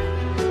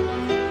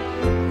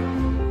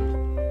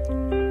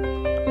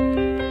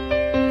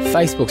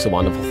 Facebook's a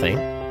wonderful thing.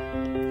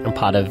 I'm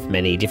part of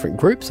many different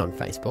groups on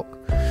Facebook.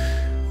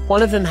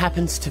 One of them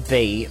happens to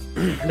be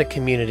the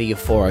community of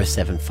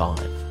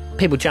 4075.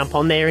 People jump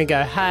on there and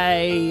go,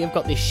 hey, I've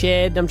got this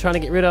shed I'm trying to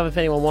get rid of. If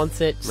anyone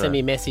wants it, send me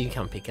a message,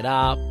 come pick it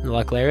up in the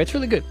local area. It's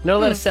really good. Not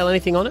allowed to sell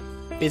anything on it.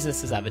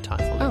 Businesses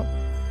advertise on it.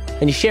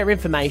 And you share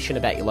information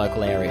about your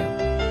local area.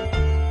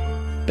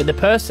 But the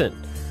person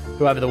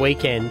who over the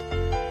weekend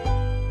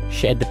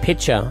shared the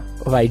picture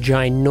of a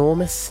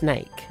ginormous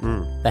snake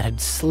that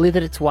had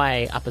slithered its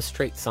way up a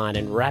street sign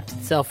and wrapped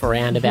itself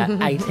around about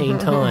 18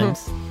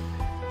 times.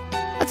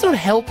 That's not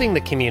helping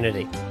the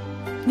community.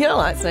 You don't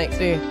like snakes,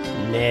 do you?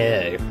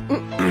 No.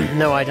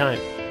 No, I don't.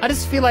 I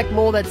just feel like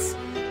more that's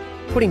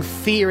putting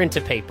fear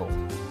into people.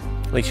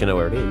 At least you know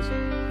where it is.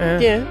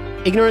 Yeah.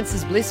 Ignorance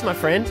is bliss, my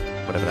friend.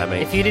 Whatever that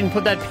means. If you didn't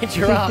put that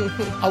picture up,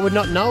 I would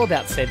not know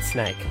about said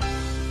snake.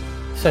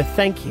 So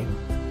thank you.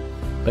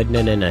 But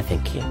no,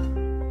 thank you.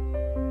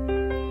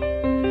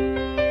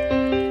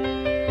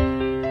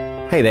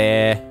 Hey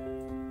there.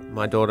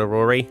 My daughter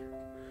Rory.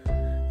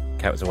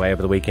 Kat was away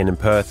over the weekend in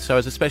Perth, so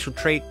as a special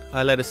treat,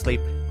 I let her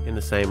sleep in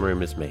the same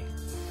room as me.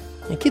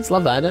 Yeah, kids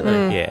love that, don't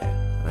they?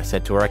 Yeah. I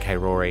said to her, okay,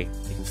 Rory,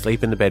 you can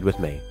sleep in the bed with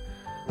me.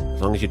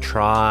 As long as you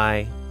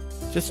try,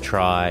 just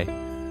try,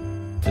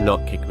 to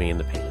not kick me in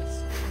the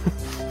penis.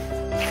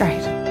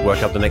 Great.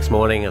 Woke up the next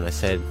morning and I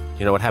said,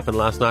 you know what happened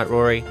last night,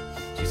 Rory?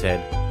 She said,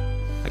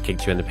 I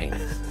kicked you in the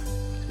penis.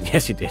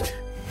 Yes, you did.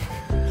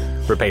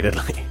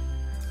 Repeatedly.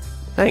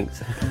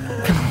 Thanks.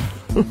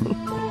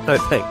 No,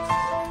 thanks.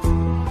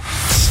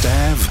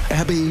 Stav,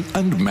 Abby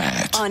and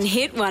Matt. On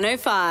Hit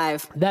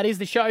 105. That is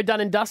the show done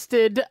and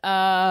dusted.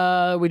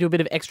 We do a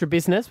bit of extra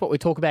business. What we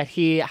talk about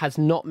here has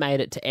not made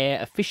it to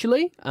air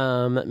officially.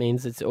 That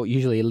means it's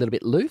usually a little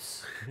bit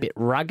loose, a bit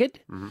rugged.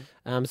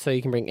 So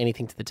you can bring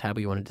anything to the table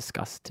you want to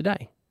discuss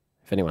today,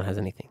 if anyone has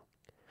anything.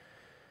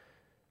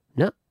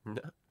 No?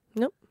 No.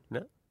 Nope.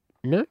 No.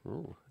 No?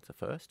 Ooh, that's a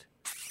first.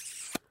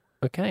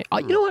 Okay.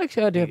 You know what,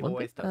 actually, I do have He one.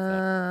 always does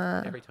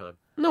that. Every time.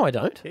 No, I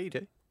don't. Yeah, you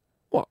do.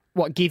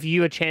 What, give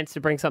you a chance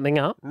to bring something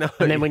up? No.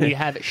 And then when you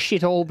have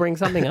shit all, bring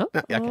something up?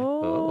 Okay.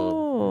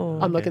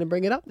 I'm not going to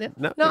bring it up then.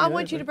 No, I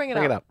want you to bring it up.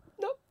 Bring it up.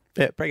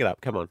 Yeah, bring it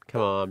up. Come on,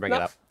 bring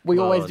it up. We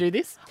Come always on. do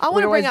this. I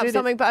want to bring up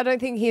something, but I don't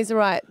think here's the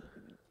right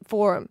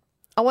forum.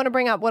 I want to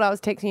bring up what I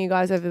was texting you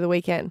guys over the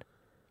weekend.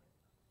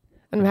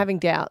 And I'm having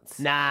doubts.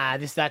 Nah, you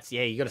got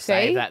to See?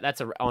 save that.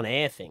 That's an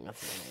on-air thing.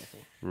 That's an on-air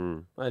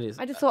thing. That is.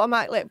 I just thought I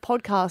might let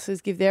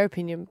podcasters give their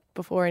opinion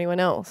before anyone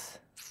else.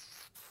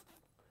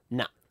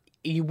 Nah.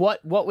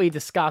 What we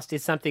discussed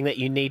is something that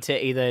you need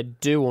to either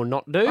do or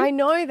not do. I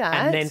know that.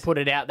 And then put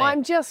it out there.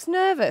 I'm just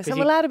nervous. I'm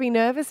allowed to be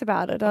nervous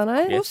about it, aren't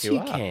I? Of course you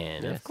are.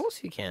 can. Yes. Of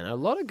course you can. A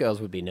lot of girls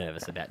would be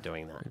nervous about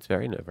doing that. It's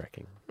very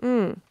nerve-wracking.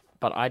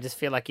 But I just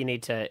feel like you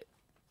need to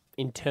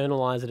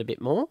internalise it a bit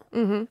more.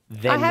 Mm-hmm.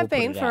 Then I have we'll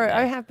been put it for. out there.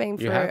 I have been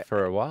for. You have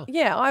for a while.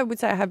 Yeah, I would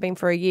say I have been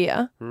for a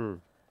year,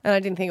 and I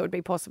didn't think it would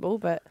be possible.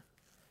 But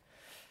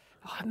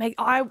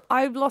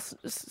I lost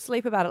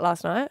sleep about it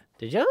last night.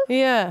 Did you?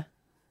 Yeah.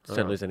 Just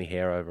don't lose any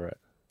hair over it.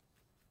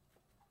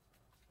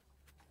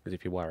 Because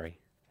if you worry.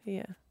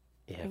 Yeah.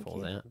 Your hair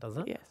falls out, does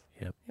it? Yes.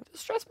 Yep. Does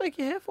stress make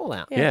your hair fall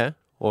out? Yeah.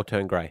 Or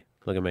turn grey.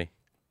 Look at me.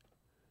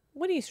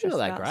 What are you stressed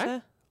that about, grey.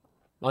 sir?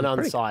 Oh, no, on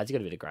the Pretty- sides. You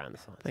got a bit of grey on the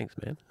sides. Thanks,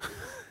 man.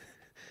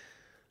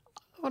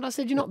 What I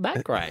said, you're not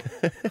that grey.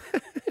 You're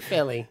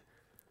fairly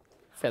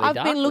I've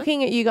dark. been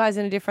looking at you guys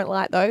in a different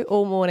light though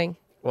all morning.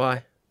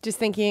 Why? Just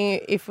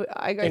thinking if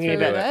I go Thinking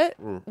through about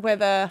with it,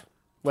 whether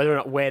Whether or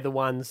not we're the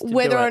ones to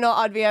whether do or it. not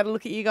I'd be able to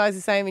look at you guys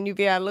the same and you'd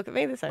be able to look at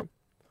me the same.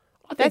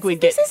 I think we'd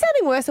This get... is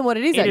sounding worse than what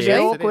it is, It'd actually. be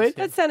awkward.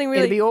 That's sounding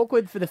It'd really... be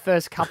awkward for the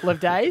first couple of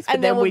days, but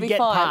And then we'll we'd be get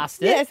fine.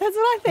 past it. Yes, that's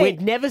what I think.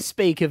 We'd never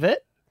speak of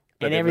it,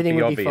 But and it would everything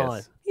be would be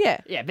obvious. fine. Yeah.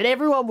 Yeah, but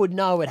everyone would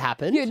know it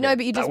happened. You'd know,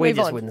 but you just we move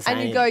just on. wouldn't say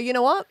And you go, you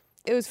know what?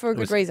 It was for a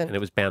good reason. And it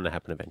was bound to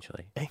happen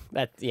eventually.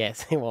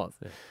 Yes, it was.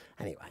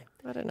 Anyway,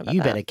 I don't know about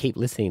you that. better keep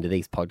listening to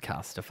these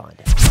podcasts to find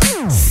out.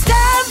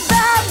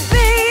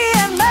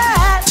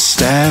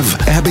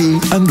 Stav, Abby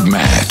and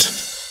Matt.